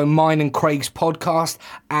can follow mine and Craig's podcast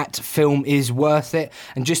at Film Is Worth It.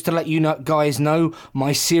 And just to let you guys know,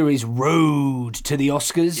 my series Road to the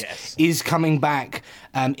Oscars is coming back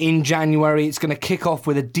in January. It's going to kick off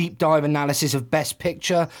with a deep dive analysis of Best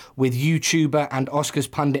Picture with YouTuber and Oscars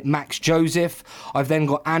pundit Max Joseph. I've then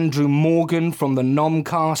got Andrew Morgan from the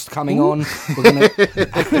Nomcast coming on. We're gonna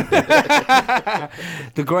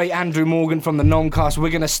the great Andrew Morgan from the Nomcast. We're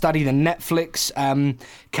going to study the Netflix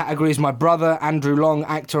categories. My brother, Andrew Long,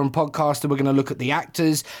 actor and podcaster. We're going to look at the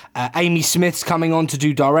actors. Amy Smith's coming on to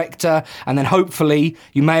do director. And then hopefully,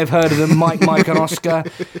 you may have heard of them, Mike, and Oscar,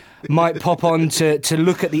 might pop on to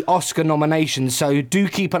look at the Oscar nominations. So do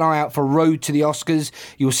keep an eye out for Road to the Oscars.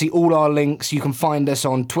 You'll see all our links. You can find us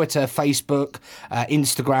on Twitter, Facebook,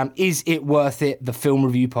 Instagram. Is It Worth It? The Film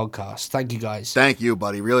Review Podcast. Thank you, guys. Thank you,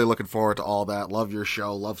 buddy. Really looking forward to all that. Love your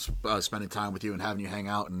show. Love spending time with you and having you hang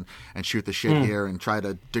out and shoot the shit here and try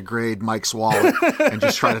to degrade Mike's wallet and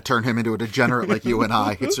just try to turn him into a degenerate like you and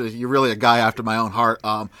I. You're really a guy after my own heart.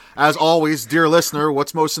 As always, dear listener,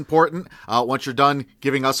 what's most important? Once you're done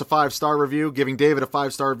giving us a 5-star review, giving David a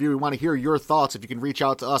 5-star review, we want to hear your thoughts. If you can reach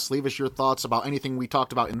out to us, leave us your thoughts about anything we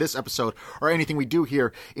talked about in this episode or anything we do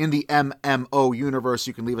here in the MMO universe.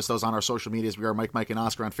 You can leave us those on our social medias. We are Mike, and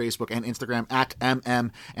Oscar on Facebook and Instagram, at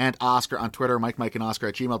MM and Oscar on Twitter, Mike, and Oscar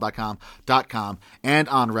at gmail.com, and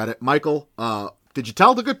on Reddit. Michael, did you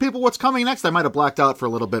tell the good people what's coming next? I might have blacked out for a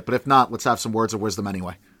little bit, but if not, let's have some words of wisdom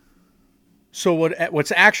anyway. So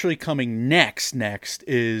what's actually coming next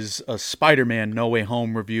is a Spider-Man No Way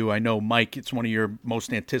Home review. I know, Mike, it's one of your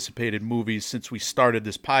most anticipated movies since we started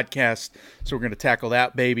this podcast, so we're going to tackle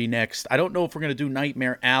that baby next. I don't know if we're going to do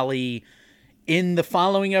Nightmare Alley in the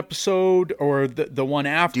following episode or the one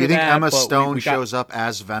after that. Do you think Emma Stone shows up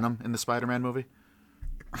as Venom in the Spider-Man movie?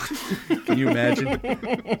 Can you imagine?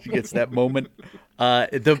 She gets that moment.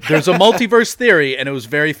 There's a multiverse theory, and it was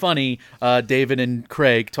very funny, David and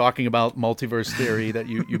Craig talking about multiverse theory that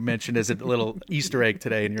you mentioned as a little Easter egg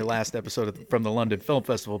today in your last episode from the London Film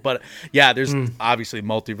Festival. But yeah, there's obviously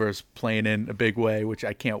multiverse playing in a big way, which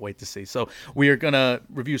I can't wait to see. So we are going to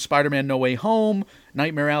review Spider-Man No Way Home,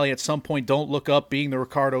 Nightmare Alley at some point. Don't Look Up, Being the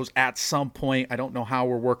Ricardos at some point. I don't know how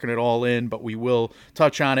we're working it all in, but we will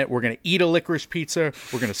touch on it. We're going to eat a licorice pizza.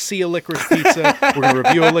 We're going to see a licorice pizza. We're going to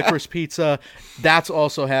review a licorice pizza. That's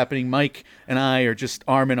also happening. Mike and I are just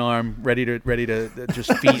arm in arm, ready to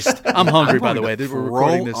just feast. I'm hungry, by the way. We're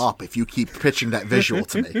recording this. Up if you keep pitching that visual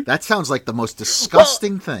to me. That sounds like the most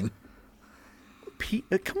disgusting thing.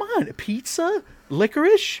 Come on, pizza,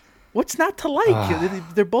 licorice. What's not to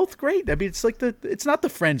like? They're both great. I mean, it's like it's not the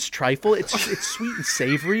Friends trifle. It's sweet and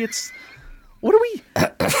savory. What are we?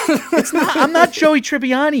 It's not. I'm not Joey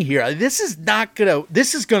Tribbiani here. This is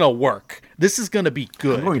gonna work. This is gonna be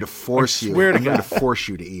good. I'm going to force you. I'm going to force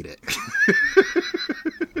you to eat it.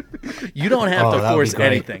 You don't have to force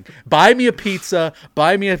anything. Buy me a pizza.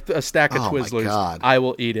 Buy me a stack of Twizzlers. My God. I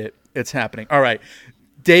will eat it. It's happening. All right.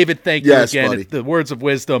 David, thank you again. Buddy. The words of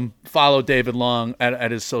wisdom. Follow David Long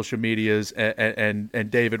at his social medias,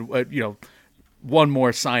 and David, one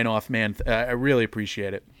more sign off, man. I really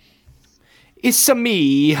appreciate it. It's a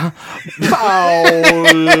me,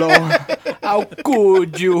 Paolo. How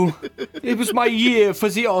could you? It was my year for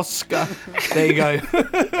the Oscar. There you go.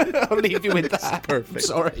 I'll leave you with that. Perfect.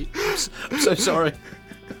 Sorry. I'm so sorry.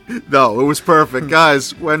 No, it was perfect.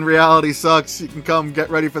 Guys, when reality sucks, you can come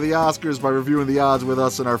get ready for the Oscars by reviewing the odds with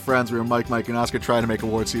us and our friends. We are Mike, and Oscar, trying to make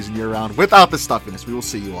award season year-round without the stuffiness. We will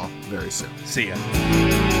see you all very soon. See ya.